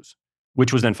Street Blues,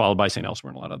 which was then followed by St.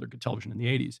 Elsewhere and a lot of other good television in the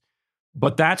 80s.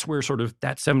 But that's where sort of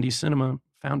that 70s cinema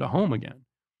found a home again.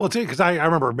 Well, it's because I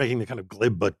remember making the kind of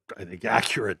glib but I think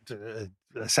accurate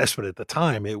assessment at the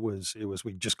time. It was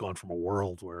we'd just gone from a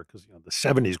world where, because the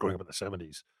 70s, growing up in the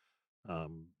 70s,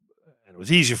 and it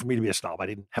was easier for me to be a snob. I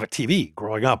didn't have a TV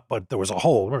growing up, but there was a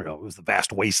whole, it was the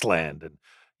vast wasteland, and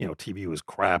TV was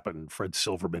crap, and Fred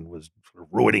Silverman was sort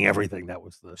of ruining everything. That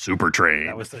was the Super Train.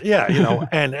 That was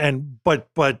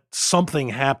but something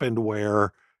happened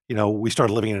where we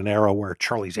started living in an era where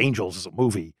Charlie's Angels is a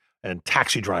movie and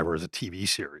Taxi Driver is a TV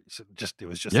series. It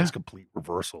was just this complete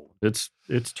reversal. It's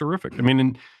terrific. I mean,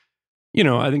 and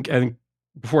I think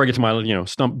before I get to my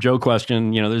Stump Joe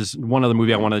question, there's one other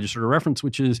movie I want to just sort of reference,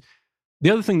 which is the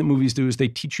other thing that movies do is they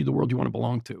teach you the world you want to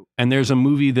belong to. And there's a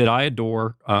movie that I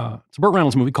adore. It's a Burt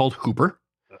Reynolds movie called Hooper.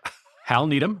 Hal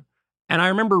Needham. And I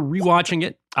remember rewatching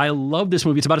it. I love this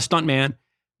movie. It's about a stuntman,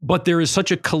 but there is such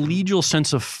a collegial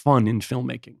sense of fun in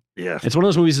filmmaking. Yeah. It's one of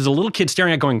those movies as a little kid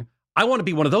staring at going, I want to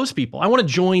be one of those people. I want to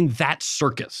join that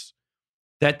circus.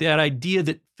 That idea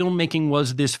that filmmaking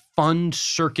was this fun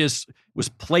circus, it was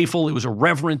playful, it was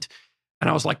irreverent. And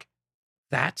I was like,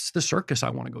 that's the circus I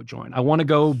want to go join. I want to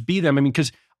go be them. I mean,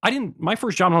 because my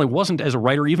first job not only wasn't as a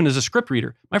writer, even as a script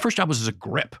reader. My first job was as a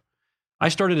grip. I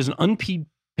started as an unpaid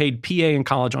PA in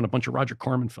college on a bunch of Roger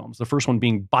Corman films. The first one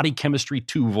being Body Chemistry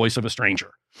 2, Voice of a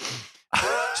Stranger.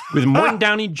 With Morton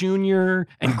Downey Jr.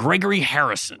 and Gregory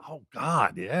Harrison. Oh,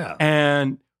 God, yeah.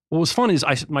 And what was fun is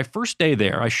my first day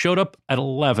there, I showed up at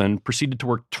 11, proceeded to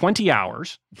work 20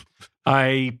 hours.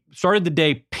 I started the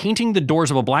day painting the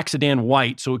doors of a black sedan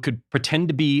white so it could pretend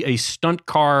to be a stunt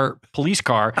car, police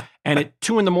car. And at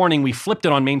 2 a.m, we flipped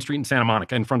it on Main Street in Santa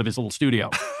Monica in front of his little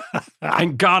studio.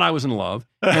 And God, I was in love.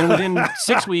 And within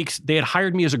 6 weeks, they had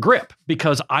hired me as a grip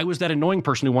because I was that annoying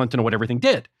person who wanted to know what everything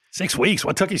did. 6 weeks?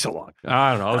 What took you so long?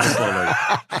 I don't know. I was a slow learner.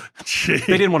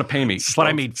 They didn't want to pay me, but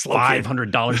I made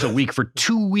 $500 a week for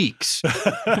 2 weeks.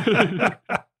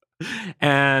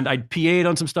 And I PA'd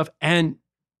on some stuff.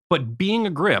 But being a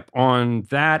grip on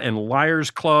that and Liars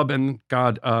Club and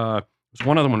God, there's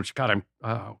one other one, which God,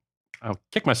 I'll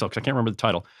kick myself because I can't remember the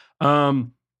title.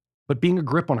 But being a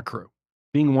grip on a crew,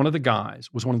 being one of the guys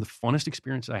was one of the funnest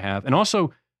experiences I have. And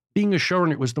also being a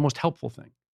showrunner was the most helpful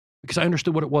thing because I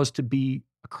understood what it was to be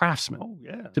a craftsman. Oh,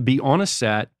 yeah. To be on a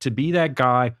set, to be that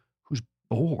guy who's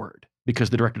bored because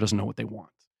the director doesn't know what they want.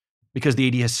 Because the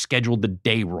AD has scheduled the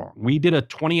day wrong. We did a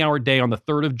 20-hour day on the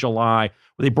 3rd of July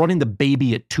where they brought in the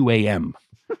baby at 2 a.m.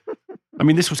 I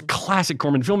mean, this was classic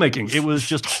Corman filmmaking. It was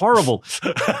just horrible.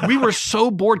 We were so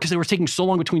bored because they were taking so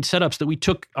long between setups that we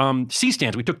took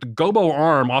C-stands. We took the gobo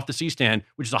arm off the C-stand,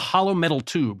 which is a hollow metal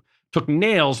tube, took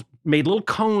nails, made little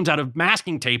cones out of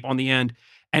masking tape on the end,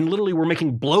 and literally were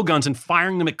making blowguns and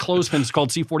firing them at clothespins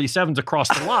called C-47s across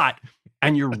the lot.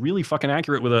 and you're really fucking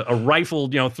accurate with a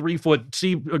rifled, 3-foot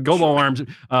gobo arms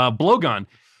blowgun.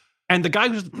 And the guy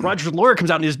who's Roger's lawyer comes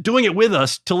out and is doing it with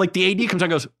us till like the AD comes out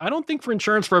and goes, I don't think for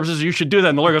insurance purposes you should do that.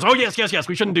 And the lawyer goes, oh, yes,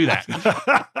 we shouldn't do that.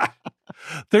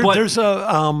 There's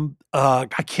I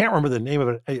can't remember the name of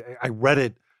it. I read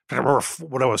it. I remember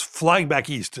when I was flying back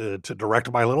east to direct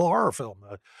my little horror film.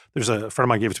 There's a friend of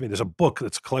mine gave it to me. There's a book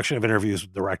that's a collection of interviews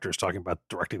with directors talking about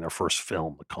directing their first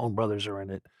film. The Coen brothers are in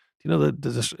it. You know,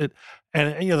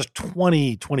 there's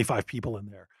 20, 25 people in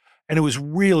there. And it was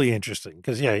really interesting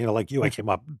because, like you, I came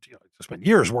up, I spent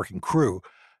years working crew,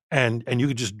 and you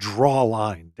could just draw a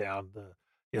line down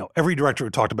every director who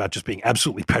talked about just being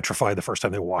absolutely petrified the first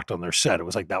time they walked on their set. It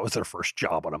was like that was their first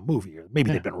job on a movie, or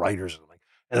maybe they'd been writers or something.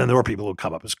 And then there were people who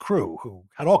come up as crew who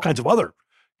had all kinds of other,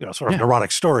 sort of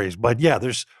neurotic stories. But yeah,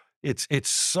 it's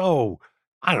so,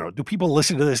 I don't know. Do people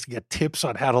listen to this to get tips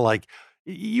on how to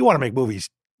you want to make movies,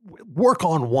 work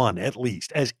on one at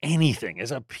least as anything,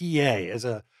 as a PA, as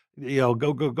a,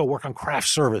 go work on craft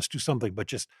service, do something,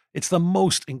 but it's the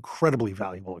most incredibly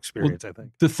valuable experience, I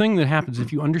think. The thing that happens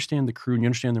if you understand the crew and you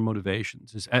understand their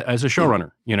motivations is as a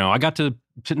showrunner, I got to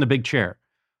sit in the big chair.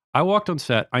 I walked on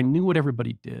set, I knew what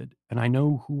everybody did, and I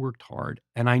know who worked hard,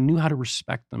 and I knew how to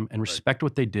respect them and respect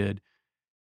what they did.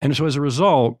 And so as a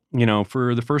result,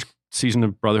 for the first season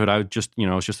of Brotherhood, I was just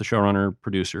the showrunner,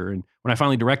 producer. And when I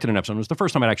finally directed an episode, it was the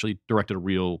first time I'd actually directed a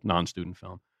real non-student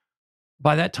film.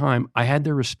 By that time, I had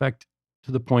their respect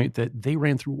to the point that they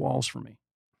ran through walls for me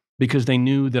because they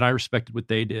knew that I respected what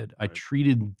they did. I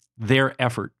treated their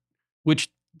effort, which,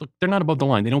 look, they're not above the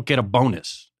line. They don't get a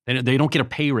bonus. They don't get a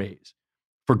pay raise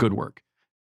for good work.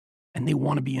 And they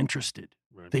want to be interested.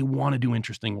 Right. They want to do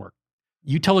interesting work.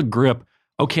 You tell a grip,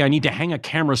 okay, I need to hang a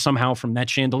camera somehow from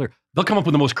that chandelier. They'll come up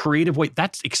with the most creative way.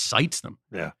 That excites them.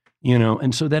 Yeah.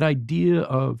 And so that idea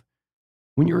of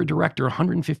when you're a director,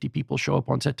 150 people show up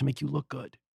on set to make you look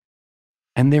good.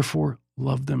 And therefore,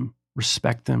 love them,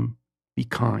 respect them, be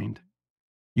kind.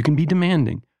 You can be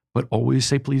demanding, but always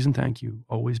say please and thank you.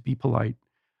 Always be polite.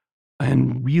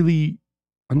 And really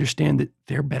understand that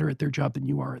they're better at their job than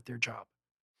you are at their job.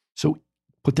 So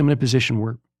put them in a position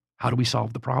where, how do we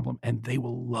solve the problem? And they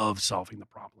will love solving the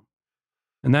problem.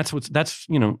 And that's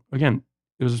again,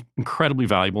 it was incredibly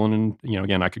valuable. And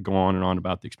again, I could go on and on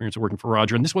about the experience of working for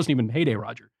Roger. And this wasn't even heyday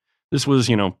Roger. This was,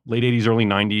 late 80s, early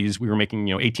 90s. We were making,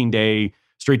 18-day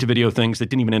straight-to-video things that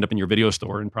didn't even end up in your video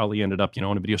store and probably ended up, in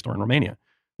a video store in Romania,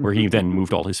 where he then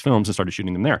moved all his films and started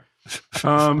shooting them there.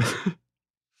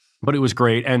 But it was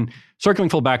great. And circling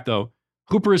full back, though,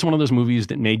 Hooper is one of those movies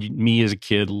that made me as a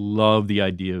kid love the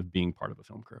idea of being part of a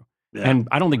film crew. Yeah. And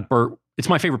I don't think it's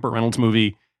my favorite Burt Reynolds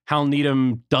movie. Hal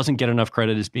Needham doesn't get enough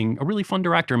credit as being a really fun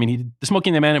director. I mean, the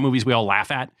Smoking the Man movies we all laugh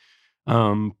at.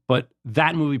 But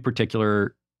that movie in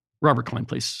particular, Robert Klein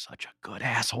plays such a good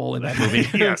asshole in that movie.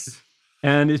 Yes.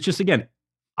 And it's just,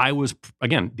 I was,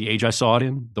 the age I saw it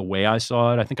in, the way I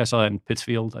saw it. I think I saw it in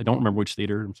Pittsfield. I don't remember which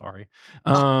theater. I'm sorry.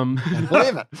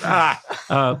 Believe it.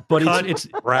 But it's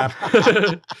rap.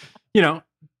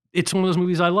 It's one of those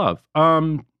movies I love.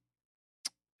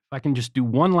 If I can just do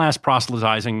one last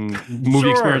proselytizing movie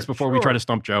experience before we try to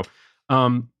stump Joe.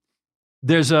 I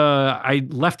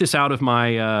left this out of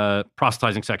my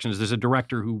proselytizing sections. There's a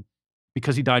director who,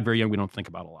 because he died very young, we don't think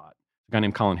about a lot. A guy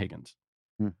named Colin Higgins,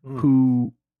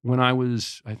 who, when I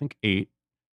was, I think, 8,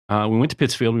 we went to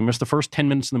Pittsfield. We missed the first 10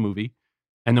 minutes of the movie.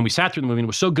 And then we sat through the movie, and it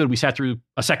was so good, we sat through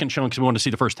a second showing because we wanted to see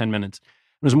the first 10 minutes.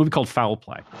 It was a movie called Foul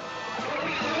Play.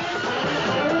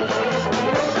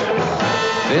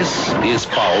 This is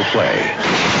Foul Play.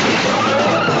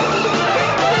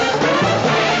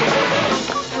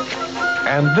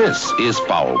 And this is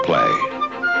Foul Play.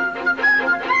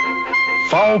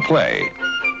 Foul Play,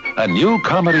 a new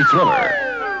comedy thriller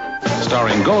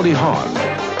starring Goldie Hawn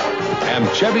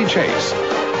and Chevy Chase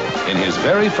in his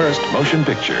very first motion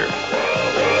picture.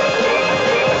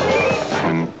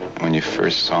 When you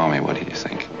first saw me, what did you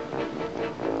think?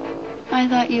 I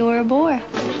thought you were a boy.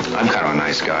 I'm kind of a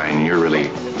nice guy, and you're really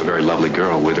a very lovely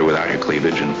girl, with or without your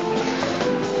cleavage. And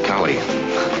golly,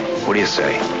 what do you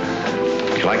say?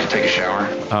 Would you like to take a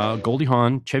shower? Goldie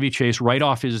Hawn, Chevy Chase, right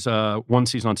off his one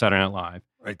season on Saturday Night Live.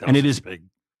 Right, and it is big.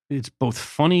 It's both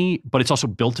funny, but it's also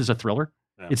built as a thriller.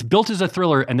 Yeah. It's built as a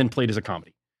thriller and then played as a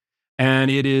comedy.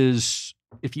 And it is,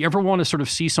 if you ever want to sort of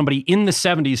see somebody in the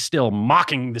 70s still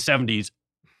mocking the 70s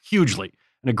hugely,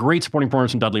 and a great supporting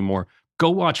performance from Dudley Moore, go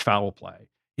watch Foul Play.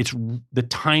 It's the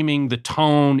timing, the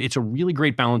tone. It's a really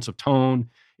great balance of tone.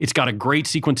 It's got a great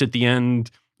sequence at the end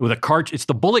with a car. It's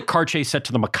the Bullitt car chase set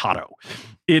to the Mikado.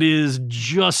 It is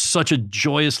just such a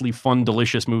joyously fun,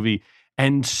 delicious movie,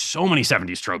 and so many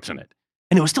 70s tropes in it.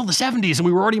 And it was still the 70s, and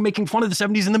we were already making fun of the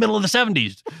 70s in the middle of the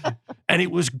 70s. And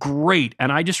it was great. And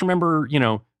I just remember,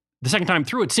 the second time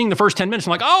through it, seeing the first 10 minutes,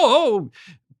 I'm like, oh.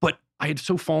 But I had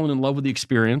so fallen in love with the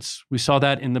experience. We saw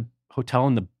that in the hotel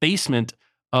in the basement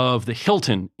of the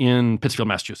Hilton in Pittsfield,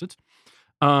 Massachusetts.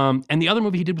 And the other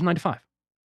movie he did was 9 to 5,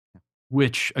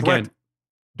 which, again,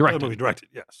 directed. The movie directed,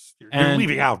 yes. You're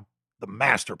leaving out the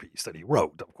masterpiece that he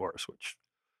wrote, of course, which...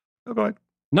 Oh, go ahead.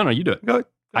 No, you do it. Go ahead.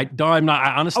 I'm not.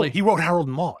 I honestly, he wrote Harold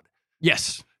and Maude.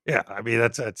 Yes. Yeah. I mean,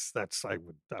 that's.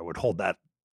 I would hold that.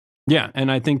 Yeah,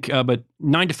 and I think, but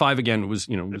 9 to 5 again was,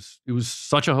 it was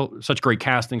such great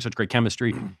casting, such great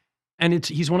chemistry, and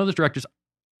he's one of those directors.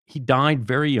 He died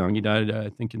very young. He died, I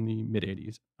think, in the mid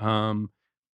 80s.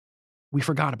 We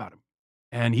forgot about him,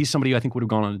 and he's somebody I think would have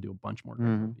gone on to do a bunch more great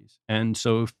movies. And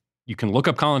so, if you can look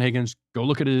up Colin Higgins, go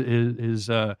look at his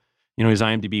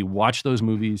IMDb, watch those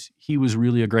movies. He was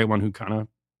really a great one who kind of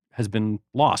has been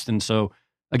lost. And so,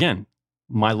 again,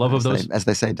 my love of those... As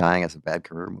they say, dying is a bad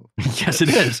career move. Yes, it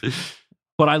is.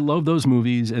 But I love those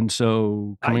movies. And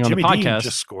so, coming on the Jimmy podcast... Dean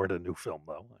just scored a new film,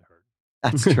 though, I heard.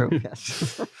 That's true,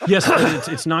 yes. Yes,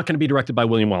 it's not going to be directed by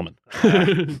William Wellman.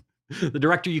 The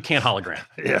director you can't hologram.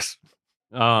 Yes.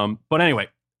 But anyway,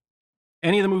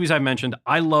 any of the movies I've mentioned,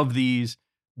 I love these.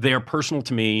 They are personal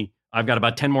to me. I've got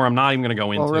about 10 more I'm not even going to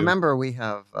go into. Well, remember, we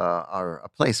have a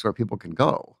place where people can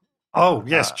go. Oh,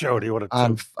 yes, Joe. Do you want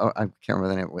to... I can't remember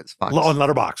the name. It was Fox. On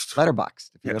Letterboxd.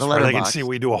 Letterboxd. If you yes, go to Letterboxd, they can see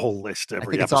we do a whole list every I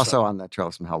think it's episode. also on the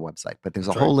Trails from Hell website. But there's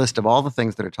a whole list of all the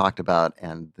things that are talked about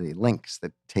and the links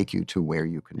that take you to where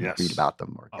you can read about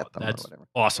them or get them or whatever.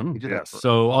 Awesome. Yes.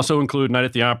 So also include Night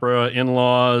at the Opera,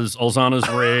 In-Laws, Olzana's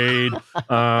Raid,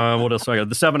 what else do I got?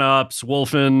 The 7-Ups,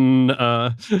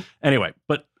 Wolfen. Anyway,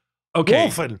 but okay.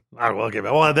 Wolfen.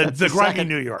 The Grimy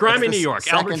New York. Grimy New York.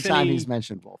 Second time he's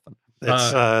mentioned Wolfen.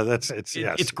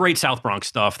 It's great South Bronx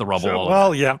stuff, the rubble.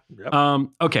 So, yeah. Yep.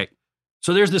 Okay.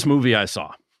 So there's this movie I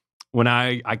saw when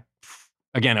I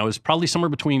was probably somewhere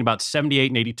between about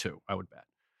 78 and 82, I would bet.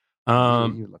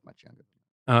 You look much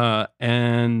younger.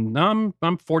 And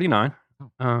I'm 49.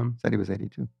 Said he was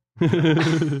 82.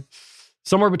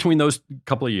 Somewhere between those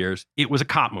couple of years, it was a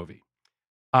cop movie.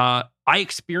 I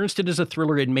experienced it as a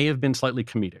thriller. It may have been slightly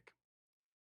comedic.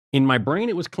 In my brain,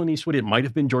 it was Clint Eastwood. It might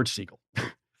have been George Segal.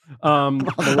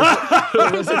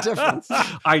 There was a difference.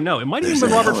 I know. It might have even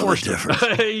been Robert Forster.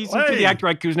 He's the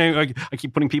actor whose name I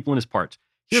keep putting people in his parts.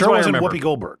 Here's sure wasn't Whoopi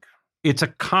Goldberg. It's a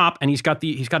cop, and he's got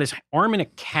his arm in a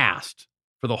cast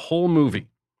for the whole movie.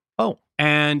 Oh.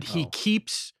 And he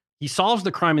solves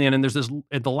the crime in the end, and there's this,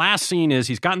 the last scene is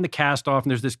he's gotten the cast off,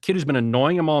 and there's this kid who's been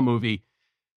annoying him all movie,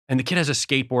 and the kid has a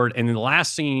skateboard, and in the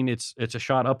last scene, it's a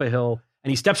shot up a hill,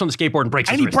 and he steps on the skateboard and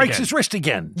breaks his wrist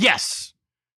again. Yes.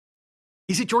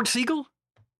 Is it George Segal?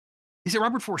 Is it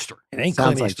Robert Forster? It ain't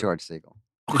sounds like George Segal.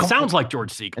 It sounds like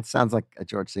George Segal. It sounds like a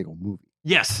George Segal movie.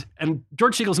 Yes, and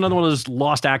George Segal's another one of those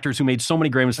lost actors who made so many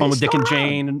great movies. Fun with Dick and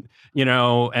Jane,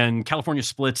 and California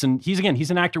Splits, and he's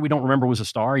an actor we don't remember was a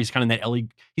star. He's kind of that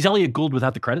he's Elliot Gould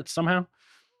without the credits somehow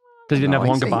because he didn't have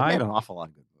long goodbye. He made an awful lot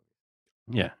of good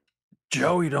movies. Yeah,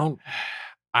 Joe, you don't.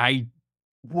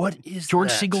 What is George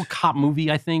Segal cop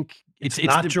movie? I think it's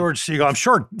not George Segal. I'm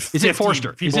sure. Is it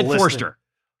Forster? Is it Forster?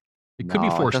 It could be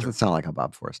Forster. It doesn't sound like a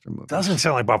Bob Forster movie. Doesn't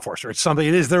sound like Bob Forster. It's something.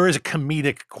 There is a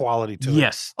comedic quality to it.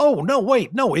 Yes. Oh no!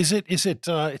 Wait. No. Is it? It's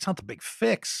not The Big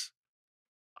Fix.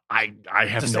 I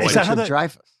have no idea. idea. Richard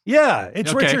Dreyfuss. Yeah,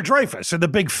 it's okay. Richard Dreyfuss and The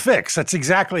Big Fix. That's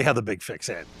exactly how The Big Fix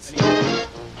ends.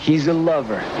 He's a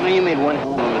lover. You know, you made one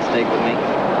hell of a mistake with me.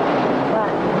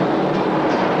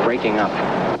 What? Breaking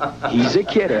up. He's a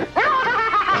kidder.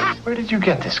 Where did you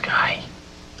get this guy?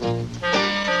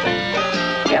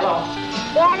 Hello.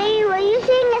 Daddy, will you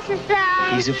sing us a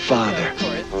song? He's a father.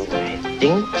 I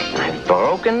think I've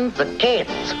broken the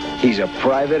tables. He's a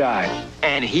private eye.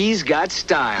 And he's got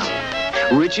style.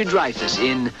 Richard Dreyfuss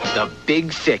in The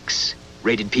Big Fix.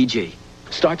 Rated PG.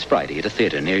 Starts Friday at a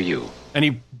theater near you. And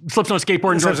he slips on a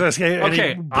skateboard and drives.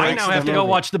 Okay, I now have to go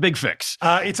watch The Big Fix.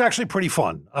 It's actually pretty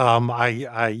fun.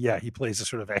 He plays a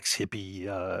sort of ex-hippie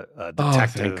detective. Oh,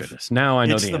 thank goodness. Now I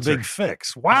know the answer. It's The Big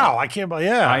Fix. Wow, I can't believe.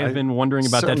 Yeah, I have been wondering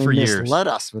about that for years. Misled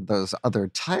us with those other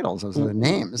titles. Those are the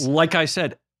names. Like I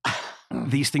said,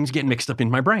 these things get mixed up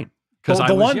in my brain. Well,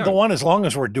 the one. As long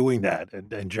as we're doing that,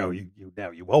 and Joe, you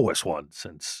owe us one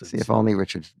since. See, if only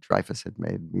Richard Dreyfuss had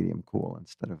made Medium Cool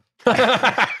instead of.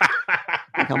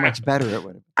 How much better it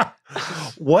would have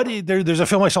been. There's a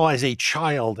film I saw as a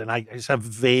child, and I just have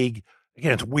vague.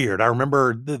 Again, it's weird. I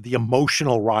remember the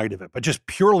emotional ride of it, but just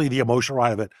purely the emotional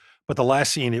ride of it. But the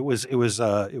last scene, it was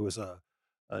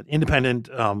an independent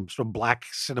sort of black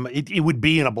cinema. It would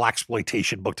be in a black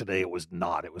exploitation book today. It was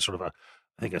not. It was sort of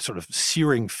I think, a sort of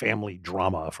searing family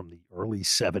drama from the early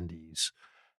 70s.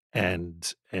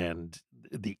 And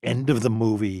the end of the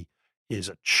movie is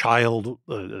a child,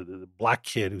 a black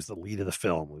kid who's the lead of the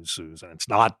film, who's and it's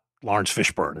not Lawrence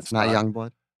Fishburne. It's not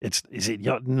Youngblood? Is it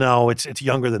young? No, it's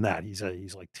younger than that. He's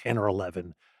like 10 or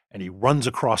 11, and he runs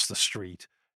across the street,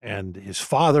 and his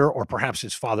father, or perhaps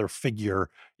his father figure,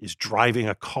 is driving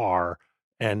a car,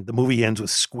 and the movie ends with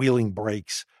squealing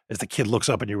brakes as the kid looks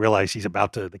up and you realize the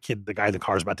guy in the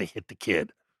car is about to hit the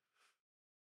kid.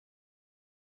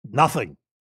 Nothing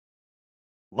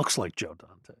looks like Joe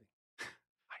Dante.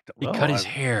 I don't know. He cut his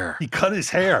hair. He cut his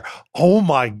hair. Oh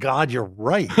my God, you're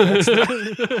right. That's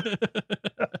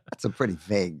a pretty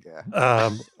vague.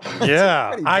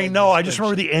 Yeah, I know. I just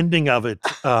remember the ending of it.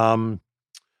 I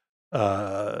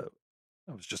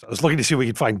was looking to see if we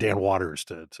could find Dan Waters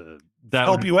to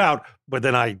help you out, but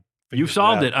then you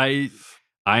solved it.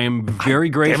 I am very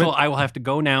grateful. I will have to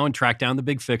go now and track down the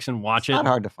Big Fix and watch it. Not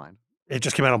hard to find. It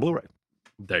just came out on Blu-ray.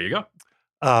 There you go.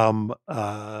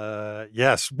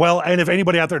 Yes. Well, and if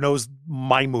anybody out there knows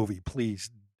my movie,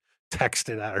 please text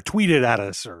it out or tweet it at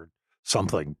us or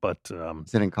something. But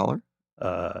is it in color?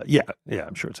 Yeah,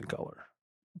 I'm sure it's in color.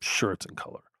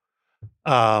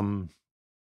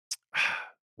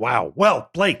 Wow. Well,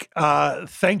 Blake,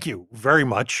 thank you very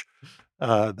much.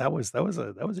 That was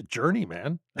a journey,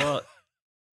 man. Well,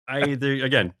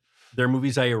 they're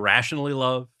movies I irrationally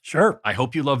love. Sure. I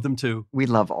hope you love them too. We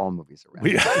love all movies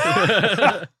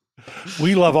irrationally.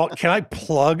 We love all. Can I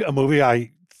plug a movie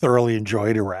I thoroughly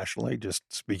enjoyed irrationally? Just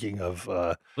speaking of,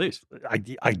 please.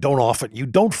 I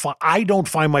don't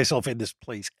find myself in this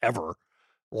place ever.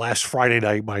 Last Friday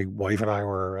night, my wife and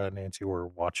I Nancy were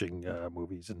watching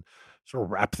movies and sort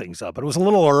of wrap things up. It was a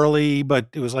little early, but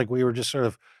it was like we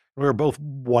were both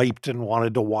wiped and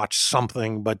wanted to watch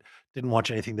something, but didn't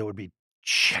watch anything that would be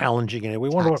challenging in it. We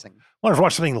wanted to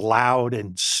watch something loud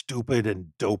and stupid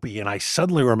and dopey. And I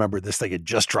suddenly remembered this thing had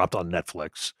just dropped on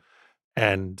Netflix,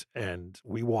 and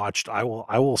we watched. I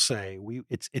will say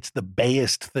it's the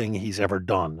bayest thing he's ever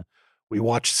done. We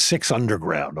watched 6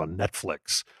 Underground on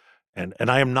Netflix, and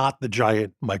I am not the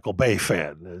giant Michael Bay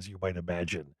fan, as you might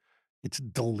imagine. It's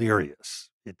delirious.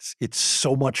 It's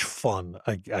so much fun.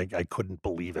 I couldn't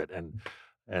believe it,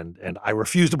 and I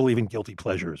refuse to believe in guilty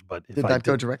pleasures. But did that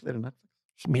go directly to Netflix?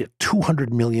 He made a $200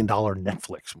 million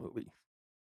Netflix movie.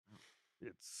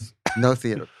 It's no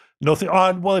theater.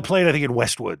 Well, it played, I think, in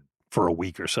Westwood for a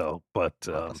week or so, but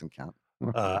doesn't count.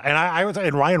 And I would say,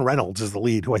 and Ryan Reynolds is the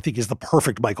lead, who I think is the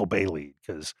perfect Michael Bay lead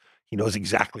because he knows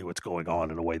exactly what's going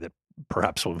on in a way that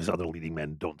perhaps some of his other leading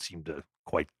men don't seem to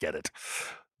quite get it.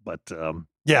 But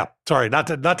yeah, sorry, not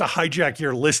to hijack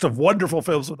your list of wonderful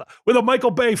films with a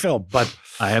Michael Bay film, but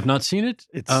I have not seen it.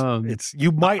 It's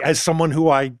you might, as someone who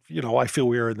I feel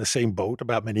we are in the same boat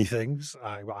about many things.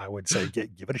 I would say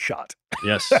give it a shot.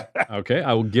 Yes, okay,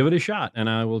 I will give it a shot, and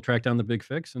I will track down the Big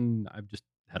Fix, and I've just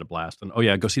had a blast. And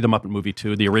go see the Muppet movie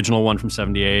too, the original one from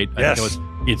 '78. Yes, I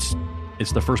think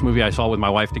it's the first movie I saw with my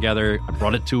wife together. I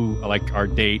brought it to our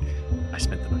date. I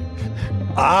spent the night.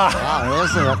 Wow,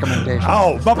 there's the recommendation.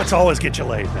 Oh, Muppets always get you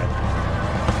laid, man.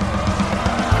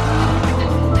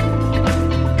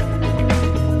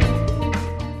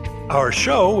 Our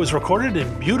show was recorded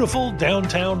in beautiful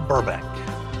downtown Burbank.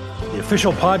 The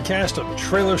official podcast of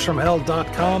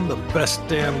trailersfromhell.com, the best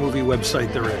damn movie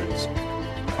website there is.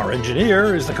 Our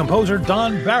engineer is the composer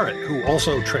Don Barrett, who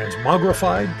also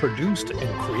transmogrified, produced,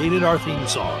 and created our theme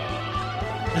song.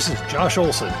 This is Josh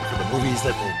Olson for the Movies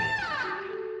That Made Me.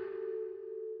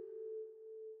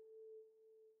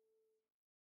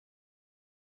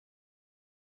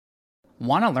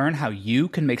 Want to learn how you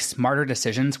can make smarter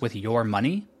decisions with your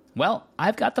money? Well,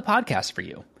 I've got the podcast for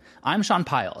you. I'm Sean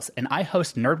Piles, and I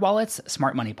host NerdWallet's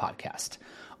Smart Money Podcast.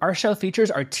 Our show features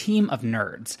our team of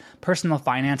nerds, personal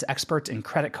finance experts in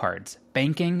credit cards,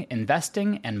 banking,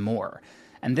 investing, and more.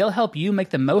 And they'll help you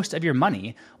make the most of your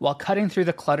money while cutting through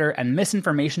the clutter and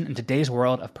misinformation in today's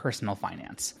world of personal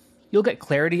finance. You'll get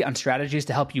clarity on strategies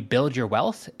to help you build your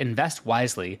wealth, invest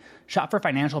wisely, shop for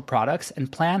financial products,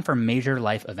 and plan for major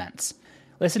life events.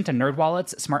 Listen to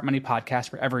NerdWallet's Smart Money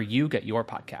Podcast wherever you get your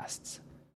podcasts.